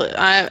on my list.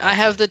 I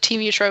have the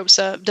TV tropes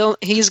up.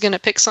 He's gonna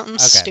pick something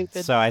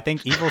stupid. So I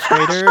think Evil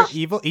Strader.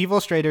 Evil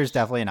Strader is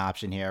definitely an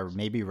option here.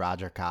 Maybe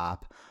Roger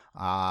Kopp.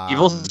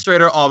 Evil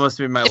Illustrator almost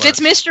made my If list.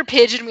 it's Mr.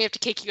 Pigeon, we have to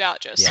kick you out,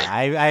 Justin.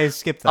 Yeah, I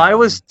skipped that. I one.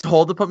 was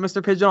told to put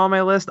Mr. Pigeon on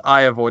my list.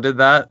 I avoided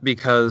that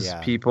because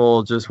Yeah.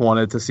 people just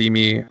wanted to see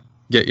me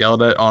get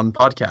yelled at on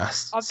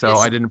podcasts. So Obviously.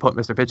 I didn't put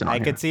Mr. Pigeon on I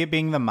here. could see it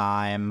being the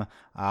mime.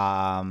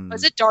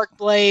 Was it Dark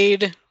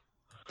Blade?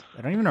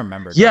 I don't even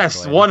remember.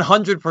 Yes, Dark Blade.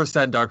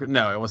 100% Dark.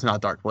 No, it was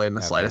not Dark Blade in the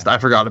Okay. slightest. I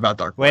forgot about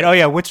Dark Wait, Blade. oh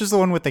yeah, which is the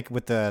one with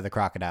the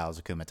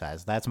crocodiles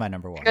akumatized? That's my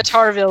number one.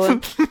 Guitar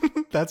Villain.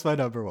 That's my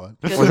number one.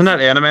 Wasn't that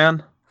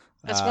Animan?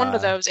 That's one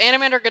of those.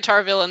 Animator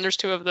Guitar Villain. There's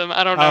two of them.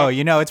 I don't Oh,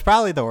 know. it's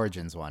probably the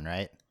Origins one,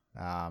 right?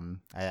 I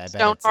bet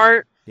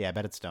Stoneheart. Yeah, I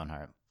bet it's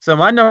Stoneheart. So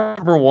my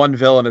number one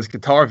villain is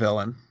Guitar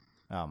Villain.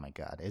 Oh my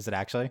god, is it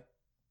actually?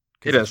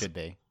 'Cause It is. should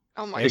be.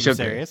 Oh my Are It you should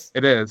serious? be.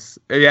 It is.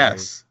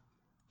 Yes.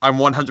 I'm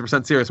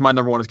 100% serious. My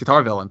number one is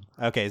Guitar Villain.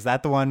 Okay, is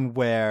that the one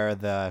where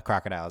the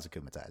crocodile is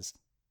akumatized?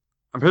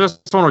 I'm pretty sure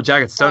it's the one where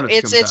Jagged Stone is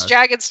It's Akumatized.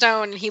 Jagged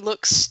Stone, and he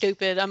looks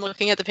stupid. I'm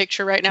looking at the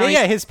picture right now.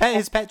 Yeah, his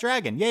pet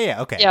dragon.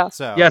 Yeah, okay. Yeah.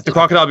 So Yes, the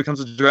crocodile becomes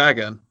a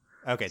dragon.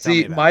 Okay, tell me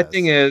See, about my this.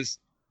 thing is,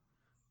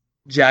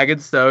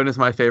 Jagged Stone is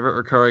my favorite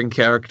recurring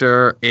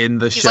character in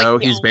the He's show.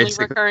 like the He's only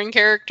basically recurring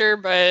character,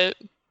 but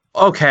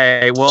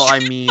okay. Well, I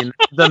mean,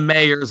 the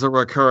mayor's a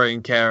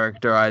recurring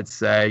character. I'd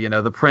say,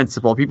 the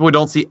principal. People who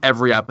don't see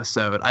every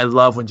episode. I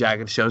love when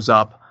Jagged shows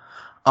up.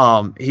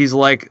 He's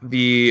like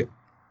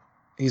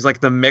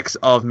the mix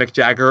of Mick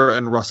Jagger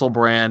and Russell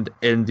Brand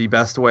in the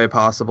best way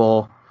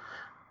possible.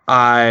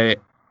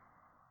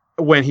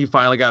 When he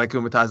finally got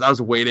akumatized, I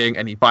was waiting,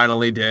 and he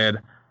finally did.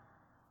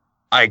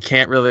 I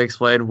can't really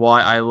explain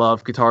why I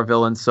love Guitar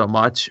Villain so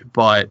much,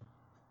 but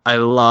I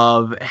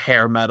love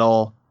hair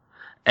metal,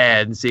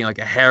 and seeing like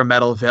a hair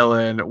metal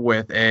villain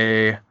with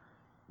a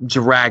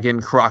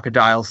dragon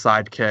crocodile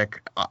sidekick.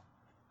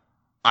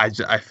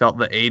 I felt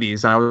the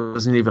 80s, and I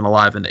wasn't even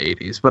alive in the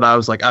 80s, but I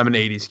was like, I'm an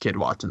 80s kid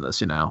watching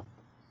this, You know,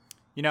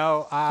 It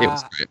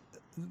was great.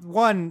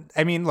 one.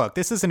 I mean, look,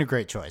 this isn't a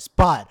great choice,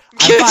 but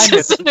I'm fine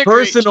with Isn't a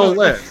great Personal choice.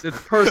 list.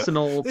 It's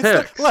personal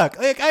picks. Look,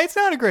 it's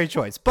not a great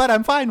choice, but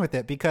I'm fine with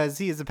it because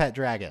he is a pet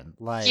dragon.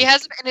 Like He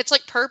has, and it's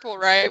like purple,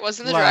 right?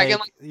 Wasn't the like, dragon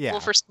like yeah,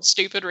 purple for some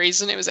stupid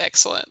reason? It was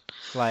excellent.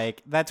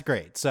 like that's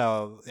great.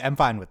 So I'm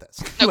fine with this.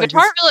 No, Like,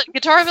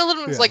 Guitar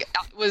Villain was Yeah.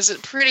 was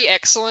pretty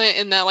excellent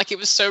in that like it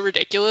was so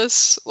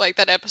ridiculous. Like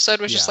that episode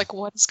was just Yeah. like,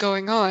 what is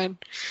going on?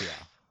 yeah.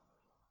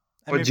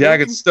 I But mean, if Jagged you're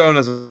looking- Stone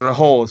as a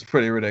whole is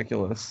pretty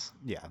ridiculous.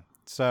 Yeah.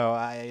 So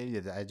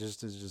it's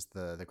just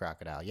the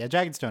crocodile. Yeah,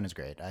 Jagged Stone is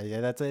great.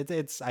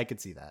 It's I could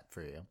see that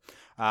for you.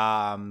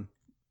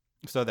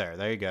 So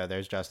there you go.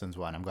 There's Justin's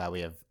one. I'm glad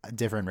we have a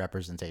different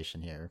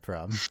representation here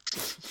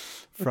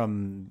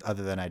from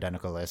other than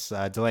identical lists.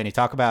 Delaney,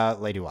 talk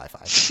about Lady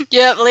Wi-Fi.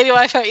 Yeah, Lady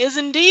Wi-Fi is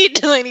indeed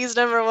Delaney's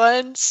number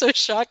one. So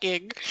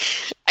shocking.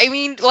 I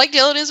mean, like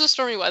Dylan is with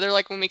Stormy Weather.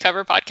 Like when we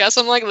cover podcasts,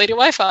 I'm like Lady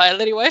Wi-Fi.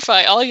 Lady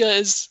Wi-Fi. Alia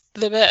is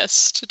the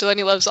best.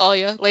 Delaney loves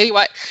Alia. Lady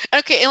Wi.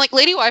 Okay, and like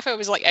Lady Wi-Fi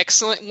was like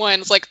excellent one.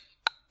 It's like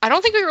I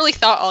don't think we really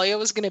thought Alia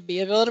was gonna be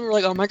a villain. And we were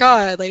like, oh my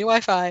god, Lady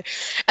Wi-Fi.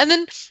 And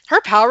then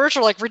her powers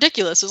were like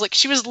ridiculous. It was like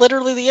she was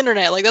literally the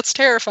internet. Like that's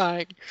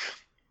terrifying.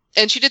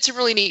 And she did some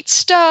really neat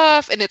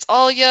stuff, and it's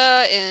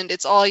Alia,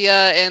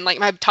 and like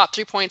my top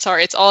 3 points are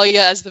it's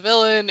Alia as the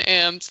villain,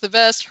 and it's the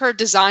best. Her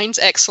design's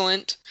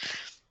excellent.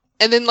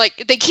 And then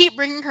like they keep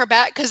bringing her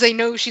back because they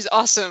know she's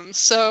awesome.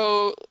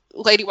 So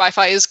Lady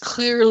Wi-Fi is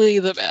clearly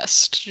the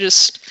best,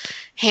 just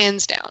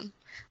hands down.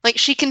 Like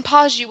she can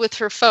pause you with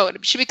her phone.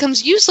 She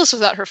becomes useless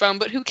without her phone,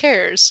 but who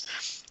cares?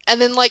 And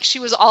then like she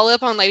was all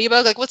up on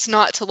Ladybug. Like what's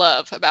not to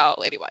love about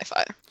Lady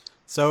Wi-Fi?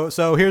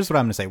 So here's what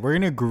I'm gonna say. We're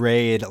gonna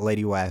grade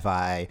Lady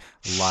Wi-Fi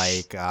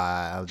like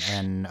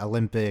an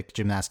Olympic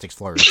gymnastics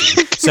floor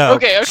routine. So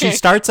Okay. she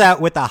starts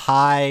out with a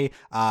high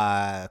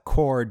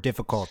core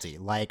difficulty.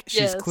 Like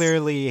she's Yes.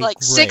 clearly Like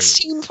great.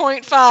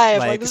 16.5. Like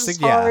Like, this is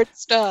yeah. hard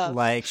stuff.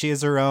 Like she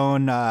has her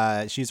own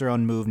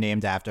move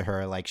named after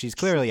her. Like she's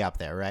clearly up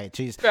there, right?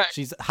 She's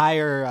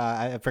higher.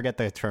 I forget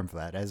the term for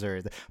that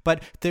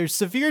but there's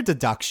severe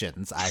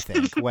deductions. I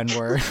think when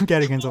we're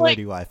getting into Like,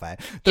 Lady Wi-Fi,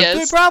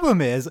 the problem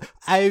is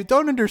I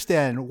don't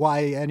understand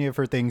why any of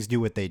her things do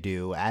what they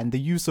do, and the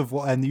use of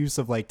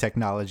like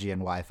technology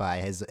and Wi-Fi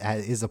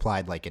is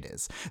applied like it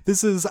is.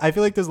 I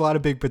feel like there's a lot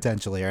of big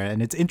potential here,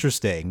 and it's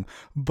interesting.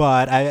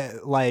 But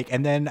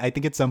and then I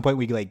think at some point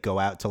we like go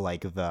out to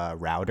like the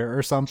router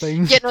or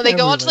something. Yeah, no, they And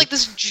go we're onto like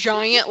this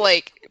giant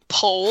like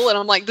pole, and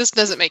I'm like, this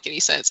doesn't make any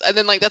sense. And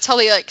then like that's how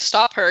they like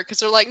stop her because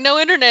they're like, no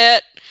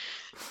internet.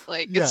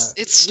 Like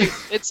it's stupid.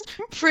 It's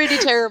pretty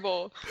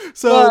terrible.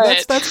 So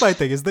but... that's my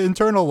thing. Is the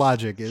internal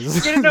logic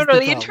is yeah, no.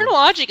 The internal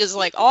logic is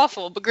like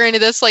awful, but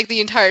granted, that's like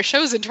the entire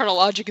show's internal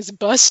logic is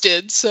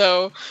busted.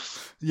 So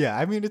yeah,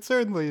 I mean, it's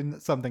certainly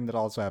something that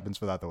also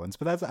happens with other ones.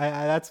 But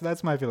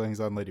that's my feelings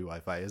on Lady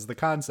Wi-Fi. Is the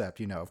concept,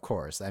 of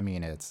course. I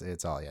mean, it's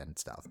Alia and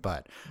stuff,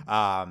 but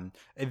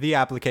the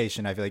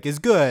application I feel like is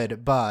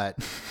good, but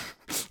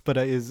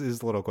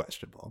is a little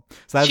questionable.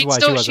 So that's why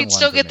she wasn't she'd one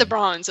still for get the me.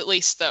 bronze at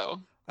least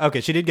though. Okay,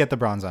 she did get the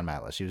bronze on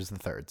my list. She was the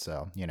third,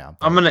 so you know.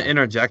 I'm gonna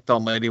interject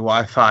on Lady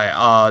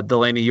Wi-Fi.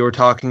 Delaney, you were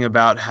talking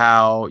about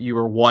how you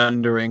were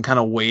wondering, kind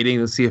of waiting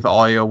to see if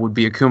Alia would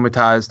be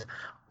akumatized.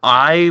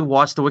 I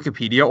watched the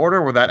Wikipedia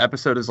order where that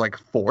episode is like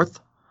fourth,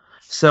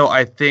 so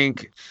I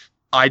think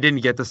I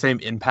didn't get the same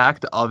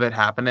impact of it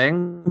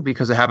happening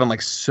because it happened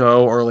like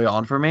so early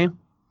on for me.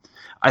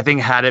 I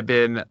think had it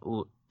been,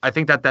 I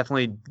think that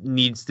definitely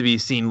needs to be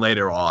seen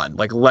later on.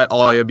 Like let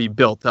Alia be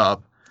built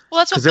up. Well,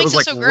 that's what Because it makes was it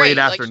like so great. right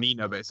after Like,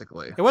 Nina,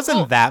 basically. It wasn't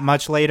Well- that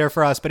much later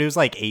for us, but it was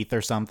like eighth or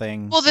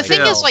something. well, the Like,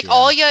 thing is, still, like, yeah.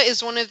 Alia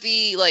is one of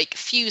the like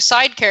few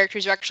side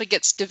characters who actually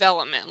gets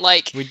development.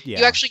 Like, you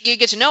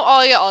get to know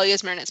Alia.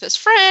 Alia's Marinette's best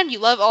friend. You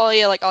love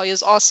Alia. Like,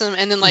 Alia's awesome.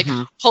 And then like,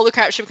 Mhm. holy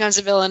crap, she becomes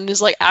a villain and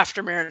is like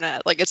after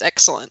Marinette. Like, it's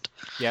excellent.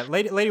 Yeah,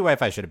 Lady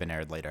Wi-Fi should have been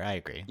aired later. I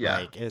agree. Yeah.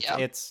 Like it's Yeah.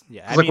 it's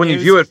yeah. It's like when you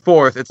view it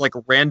fourth, it's like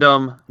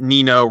random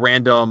Nina,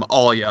 random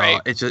Alia.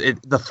 Right. It's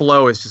just the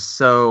flow is just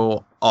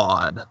so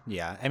odd.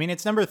 Yeah, I mean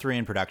it's number 3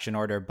 in production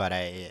order, but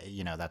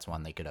that's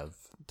one they could have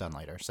done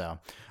later. So,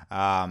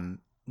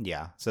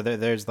 yeah. So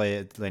there's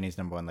Lainey's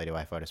number 1 Lady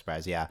Wi-Fi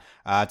surprise. Yeah.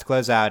 To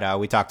close out,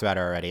 we talked about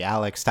it already.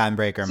 Alex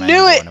Timebreaker. My Knew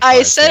number it. one, of I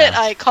course. said it.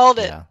 Yeah. I called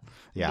it. Yeah.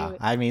 Yeah, Knew it.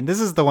 I mean, this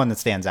is the one that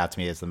stands out to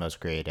me as the most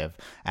creative,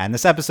 and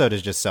this episode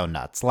is just so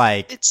nuts.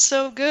 Like, It's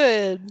so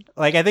good.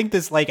 I think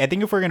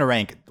if we're gonna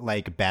rank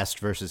like best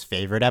versus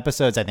favorite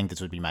episodes, I think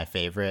this would be my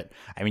favorite.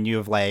 I mean, you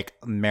have like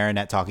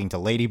Marinette talking to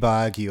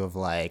Ladybug, you have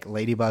like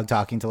Ladybug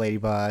talking to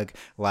Ladybug.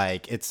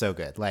 Like, it's so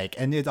good. Like,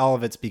 and all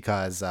of it's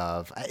because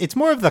of it's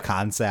more of the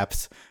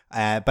concept.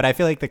 But I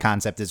feel like the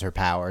concept is her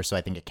power, so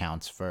I think it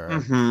counts for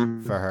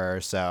Mhm. her.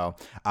 So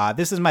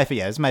this is my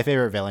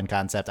favorite villain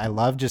concept. I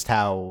love just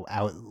how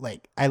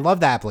I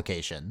love the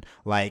application.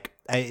 Like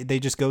they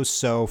just go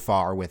so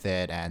far with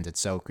it, and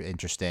it's so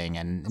interesting.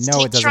 And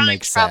no, it doesn't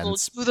make travel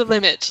sense. to the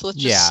limit. Let's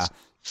Yeah. just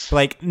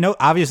Like, no,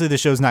 obviously the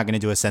show's not going to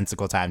do a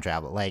sensical time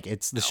travel. Like,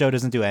 the show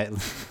doesn't do it.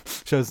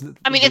 Shows.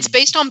 I mean, it's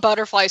based on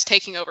butterflies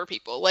taking over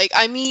people. Like,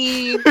 I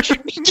mean,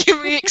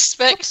 can we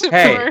expect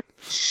Hey, more?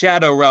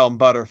 Shadow Realm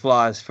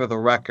butterflies for the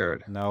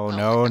record. No, Oh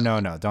no, my no,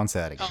 no! Don't say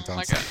that again. Oh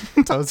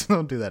my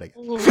Don't do that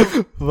again.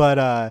 Ooh.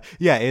 But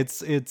yeah,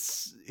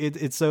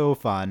 it's so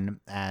fun,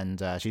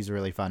 and she's a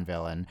really fun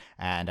villain.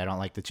 And I don't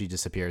like that she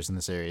disappears in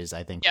the series.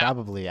 I think Yeah.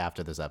 probably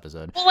after this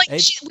episode. Well, like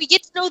we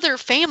get to know their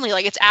family.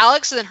 Like it's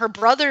Alex and then her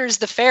brother is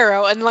the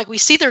Pharaoh, and like we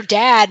see their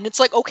dad, and it's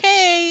like,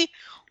 okay,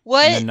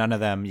 what? And then none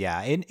of them,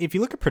 yeah. And if you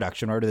look at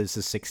production order, this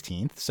is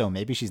 16th, so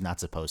maybe she's not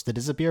supposed to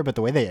disappear. But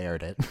the way they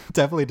aired it,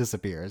 definitely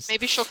disappears.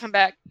 Maybe she'll come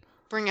back.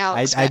 Bring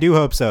Alex. I back. do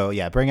hope so.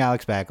 Yeah, bring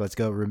Alex back. Let's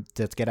go.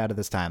 Let's get out of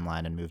this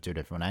timeline and move to a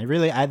different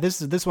one.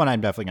 This one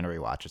I'm definitely gonna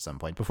rewatch at some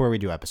point before we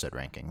do episode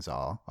rankings.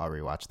 I'll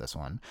rewatch this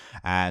one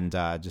and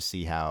just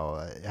see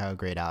how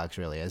great Alex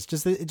really is.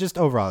 Just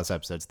overall, this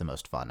episode's the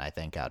most fun I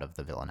think out of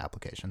the villain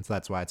applications. So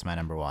that's why it's my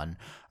number 1.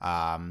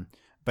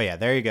 But yeah,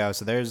 there you go.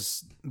 So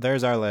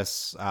there's our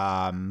lists.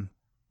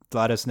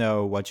 Let us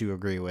know what you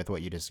agree with,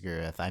 what you disagree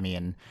with. I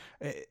mean.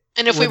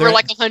 And if Were we were there-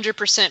 like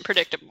 100%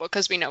 predictable,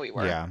 because we know we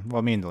were. Yeah,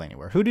 well, me and Delaney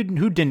were. Who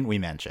didn't we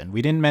mention?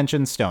 We didn't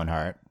mention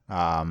Stoneheart.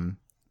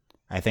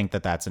 I think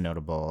that's a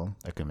notable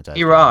Akumatized.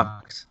 He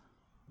rocks.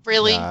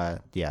 Really?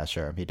 Yeah,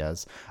 sure, he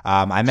does.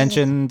 I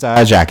mentioned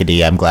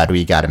Jackie. I'm glad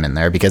we got him in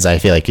there because I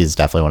feel like he's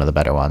definitely one of the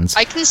better ones.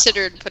 I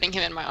considered putting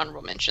him in my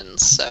honorable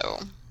mentions. So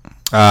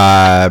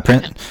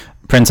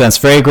Princess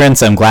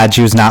Fragrance. I'm glad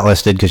she was not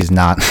listed because she's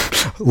not.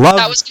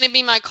 that was going to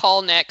be my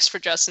call next for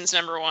Justin's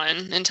number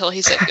 1 until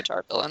he said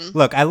guitar villain.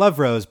 Look, I love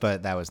Rose,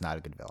 but that was not a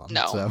good villain.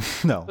 No.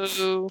 So, no.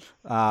 Boo.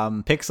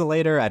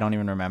 Pixelator. I don't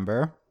even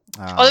remember.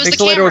 Oh, there was the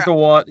Pixelator was camera. the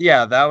one.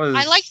 Yeah, that was.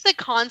 I liked the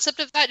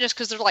concept of that just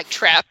because they're like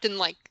trapped in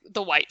like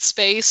the white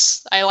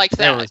space. I liked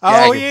There that. was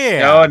Oh, Jagged yeah.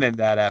 Stone in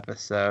that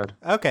episode.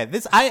 Okay,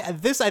 this I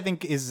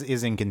think is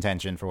in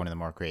contention for one of the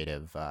more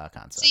creative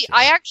concepts. See, here.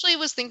 I actually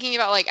was thinking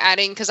about like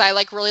adding because I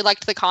like really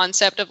liked the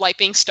concept of like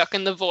being stuck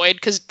in the void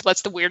because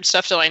that's the weird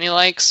stuff Delaney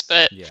likes,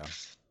 but Yeah.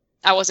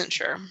 I wasn't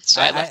sure. So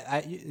I left.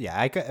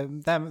 I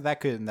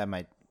could that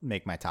might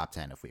make my top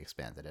 10 if we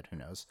expanded it. Who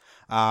knows?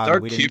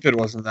 Dark we didn't- Cupid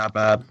wasn't that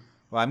bad.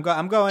 Well, I'm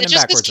going in It's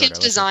just backwards because Kid's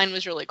order. design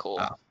was really cool.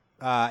 Oh.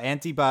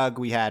 Antibug.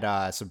 We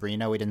had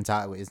Sabrina. We didn't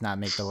talk. Is not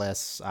make the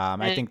list.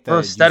 I think the Her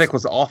aesthetic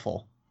was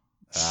awful.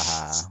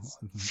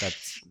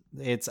 that's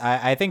it's.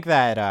 I think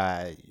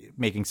that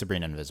making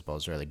Sabrina invisible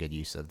is a really good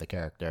use of the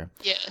character.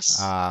 Yes.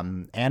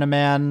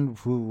 Animan.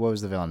 What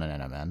was the villain in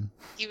Animan?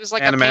 He was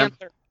like Animan. a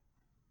panther.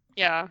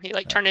 Yeah, he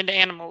like turned into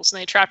animals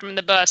and they trapped him in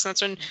the bus. And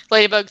that's when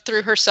Ladybug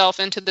threw herself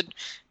into the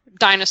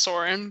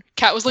dinosaur and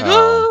Cat was like,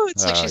 oh,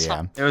 it's like she's yeah.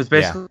 fine. It was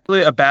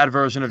basically a bad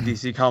version of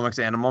DC Comics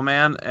Animal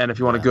Man, and if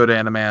you want a Yeah. good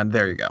Animan,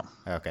 there you go.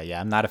 Okay, yeah,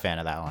 I'm not a fan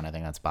of that one. I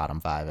think that's bottom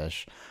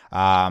 5-ish.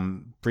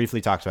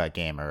 Briefly talked about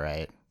Gamer,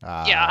 right?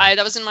 Yeah,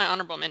 that was in my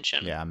honorable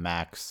mention. Yeah,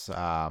 Max.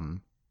 I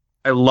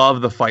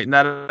love the fight in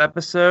that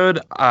episode.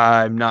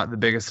 I'm not the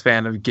biggest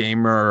fan of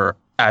Gamer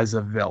as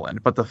a villain,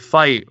 but the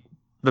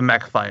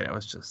mech fight, it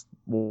was just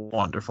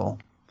wonderful.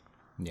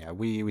 Yeah,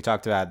 we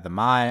talked about the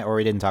mime, or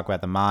we didn't talk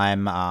about the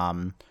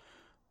mime.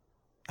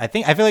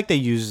 I feel like they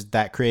used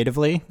that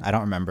creatively. I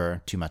don't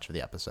remember too much of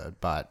the episode,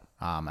 but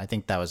I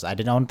think that was. I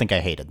don't think I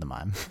hated the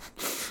mime.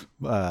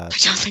 I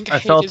don't think I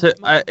felt it.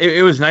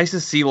 It was nice to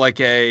see like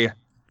a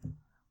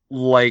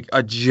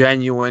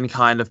genuine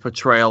kind of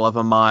portrayal of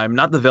a mime,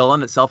 not the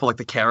villain itself, but like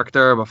the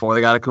character before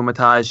they got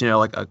akumatized. You know,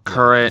 like a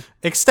current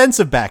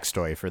extensive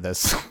backstory for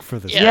this.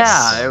 Yes.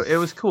 Yeah, it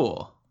was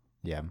cool.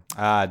 Yeah.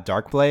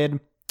 Darkblade.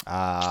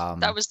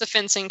 That was the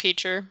fencing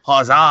teacher.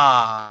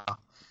 Huzzah!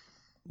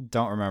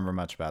 Don't remember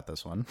much about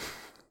this one.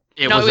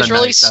 It was a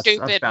really knight. That's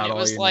stupid. about And it all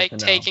was you like need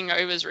to know.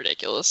 it was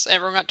ridiculous.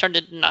 Everyone got turned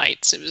into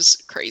knights. It was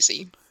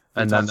crazy.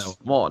 And then there were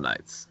more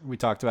knights. We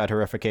talked about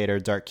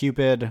Horrificator, Dark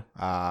Cupid.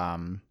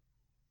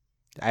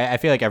 I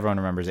feel like everyone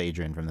remembers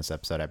Adrian from this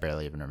episode. I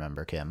barely even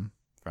remember Kim.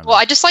 Well,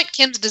 I just like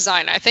Kim's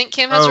design. I think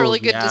Kim has a Oh, really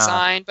good yeah.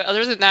 design, but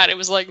other than that, it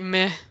was like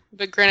meh.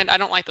 But granted, I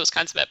don't like those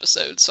kinds of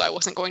episodes, so I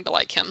wasn't going to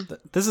like him.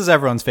 This is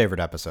everyone's favorite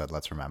episode,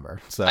 let's remember.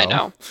 So I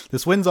know.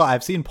 This wins all.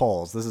 I've seen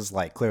polls. This is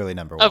like clearly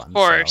number one. Of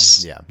course.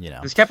 So, yeah, you know.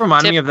 This kept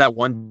reminding me of that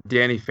one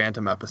Danny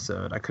Phantom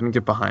episode. I couldn't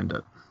get behind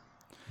it.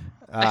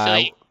 I feel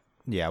like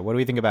Yeah, what do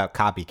we think about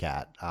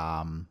Copycat?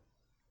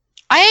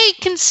 I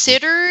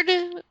considered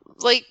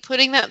like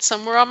putting that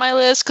somewhere on my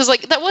list because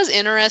like that was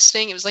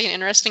interesting. It was like an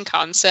interesting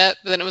concept,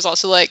 but then it was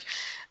also like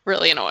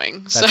really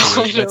annoying. That's So the,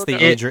 I that's don't the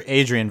know.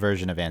 Adrian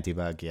version of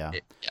Antibug, yeah.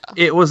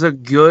 It was a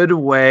good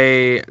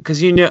way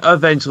because you knew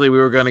eventually we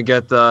were gonna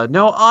get the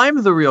no,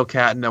 I'm the real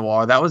Cat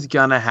Noir. That was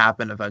gonna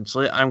happen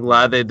eventually. I'm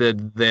glad they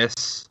did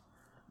this.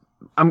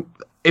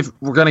 If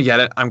we're gonna get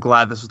it, I'm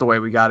glad this was the way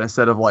we got it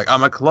instead of like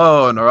I'm a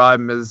clone or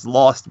I'm his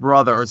lost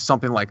brother or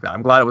something like that.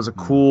 I'm glad it was a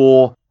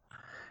cool,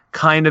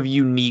 kind of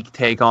unique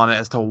take on it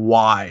as to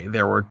why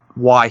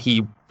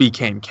he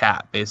became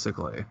Cat,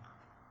 basically.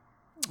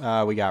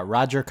 We got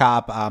Roger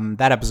Cop.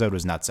 That episode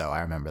was nutso.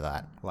 I remember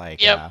that.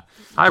 Like, Yep.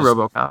 Hi, Just-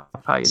 RoboCop.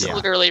 How you It's doing?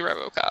 literally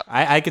RoboCop.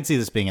 I could see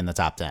this being in the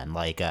top 10.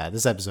 Like,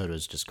 this episode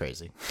was just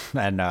crazy,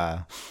 and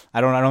I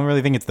don't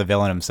really think it's the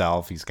villain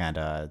himself. He's kind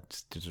of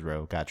just a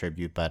RoboCop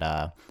tribute, but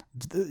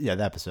yeah,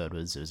 the episode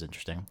was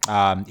interesting.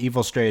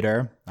 Evil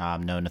Strader.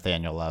 No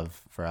Nathaniel Love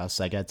for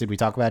us. I guess. Did we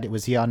talk about it?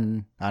 Was he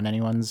on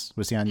anyone's?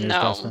 Was he on yours,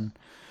 No. Justin?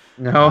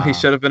 No, he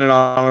should have been an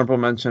honorable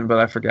mention, but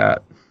I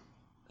forgot.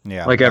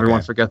 Yeah, Like everyone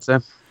okay. forgets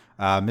him.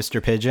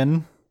 Mr.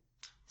 Pigeon.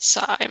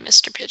 Sigh,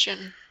 Mr.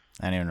 Pigeon.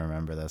 I don't even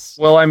remember this.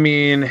 Well, I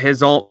mean,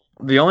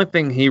 the only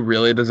thing he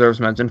really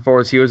deserves mention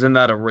for is he was in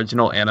that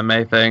original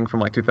anime thing from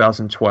like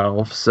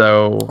 2012.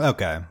 So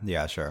Okay,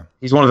 yeah, sure,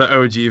 he's one of the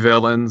OG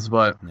villains,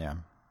 but yeah.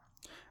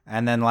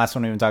 And then the last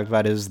one we even talked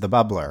about is the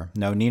Bubbler.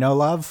 No Nino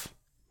Love.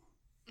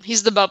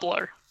 He's the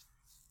bubbler.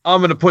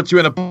 I'm gonna put you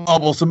in a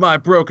bubble so my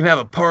bro can have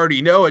a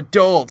party. No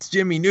adults.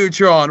 Jimmy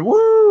Neutron.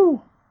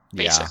 Woo!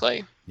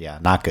 Basically. Yeah,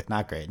 not good,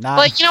 not great. Not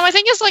Like, I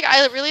think it's like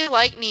I really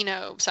like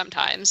Nino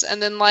sometimes, and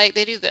then like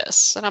they do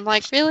this, and I'm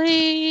like,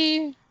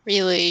 really?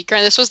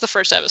 Granted, this was the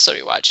first episode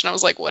we watched, and I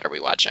was like, what are we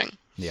watching?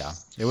 yeah.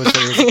 It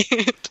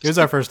was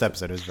our first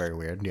episode. It was very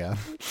weird. Yeah.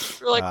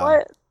 We're like,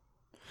 what?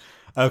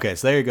 Okay,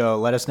 so there you go.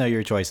 Let us know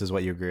your choices,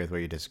 what you agree with,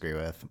 what you disagree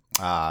with.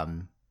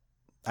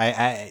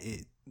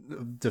 I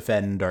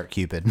defend Dark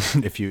Cupid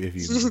if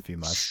you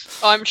must.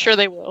 Oh, I'm sure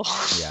they will.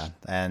 Yeah,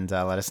 and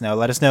let us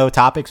know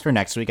topics for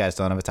next week. I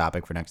still don't have a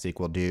topic for next week.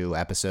 We'll do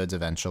episodes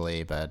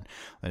eventually, but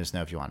let us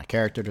know if you want a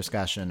character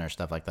discussion or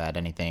stuff like that.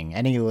 Anything,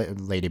 any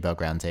Ladybug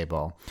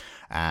Roundtable,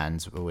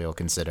 and we'll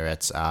consider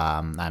it.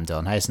 I'm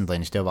Dylan Heisen,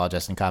 Delaney Stovall,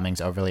 Justin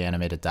Cummings,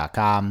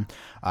 overlyanimated.com.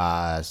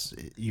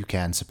 You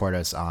can support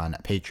us on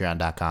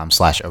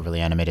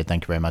patreon.com/overlyanimated.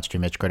 Thank you very much to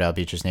Mitch Cordell,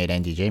 Beatrice Nate,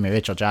 Andy, Jamie,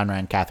 Rachel, John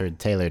Ryan, Catherine,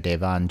 Taylor,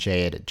 Davon,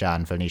 Jade,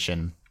 John,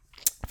 Phoenician,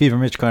 Fever,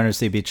 Rich Corner,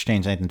 Steve Beach,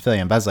 Change, Nathan,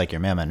 Fillion, Buzz Like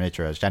Your Mama, Rich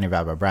Rose, Johnny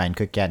Bravo, Brian,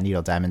 Cook Cat,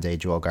 Needle, Diamond Day,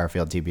 Jewel,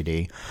 Garfield,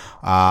 TBD.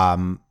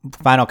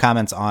 Final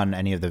comments on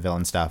any of the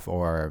villain stuff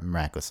or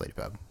Miraculous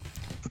Ladybug?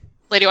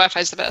 Lady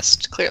Wi-Fi's the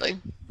best, clearly.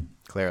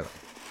 Clearly.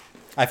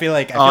 I feel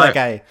like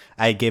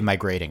I gave my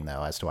grading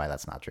though as to why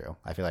that's not true.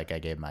 I feel like I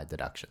gave my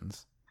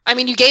deductions. I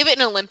mean, you gave it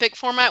an Olympic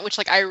format, which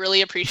like I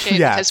really appreciate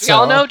Yeah, because we so-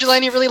 all know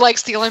Delaney really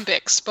likes the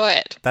Olympics,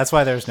 but That's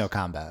why there's no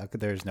comeback.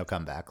 There's no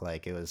comeback.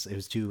 Like it was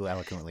too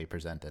eloquently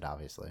presented,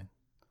 obviously.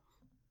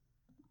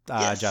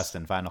 Yes.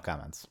 Justin, final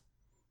comments.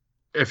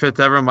 If it's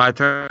ever my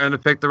turn to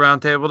pick the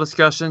roundtable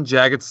discussion,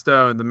 Jagged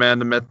Stone, the man,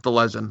 the myth, the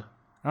legend.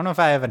 I don't know if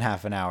I have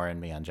half an hour in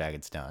me on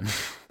Jagged Stone.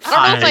 I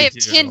don't know if I I have do.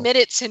 10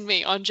 minutes in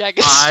me on Jagged.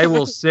 I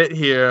will sit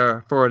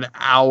here for an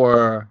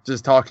hour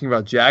just talking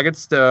about Jagged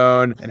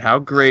Stone and how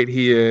great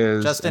he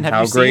is, Justin, and have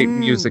how you great seen-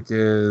 music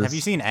is. Have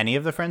you seen any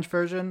of the French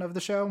version of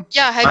the show?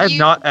 Yeah, I have have you?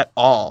 not at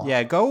all.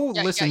 Yeah, go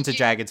Yeah, listen yeah, to you-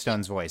 Jagged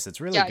Stone's voice.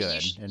 It's really Yeah, you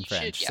good sh- in you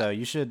French, should, so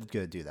you should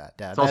go do that.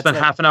 Yeah, So I'll spend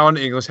half an hour in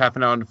English, half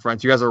an hour in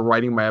French. You guys are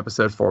writing my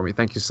episode for me.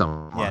 Thank you so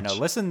much. Yeah, no,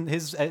 listen.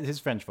 His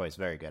French voice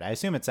very good. I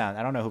assume it sounds.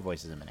 I don't know who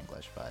voices him in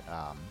English, but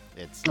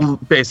it's.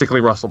 Basically,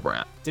 Russell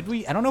Brand. Did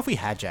we? I don't know if we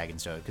had Jagged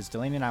Stone because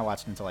Delaney and I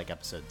watched until like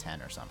episode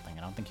 10 or something.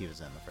 I don't think he was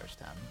in the first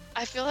 10.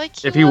 I feel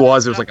like If he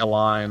was, it was like a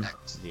line.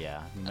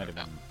 Yeah, he might have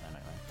been.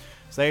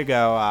 So there you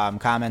go.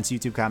 Comments,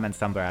 YouTube comments,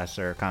 Tumblr,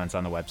 or comments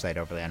on the website,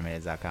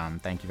 overlyanimated.com.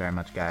 Thank you very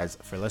much, guys,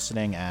 for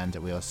listening, and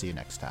we'll see you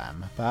next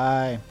time.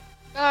 Bye.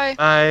 Bye.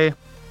 Bye.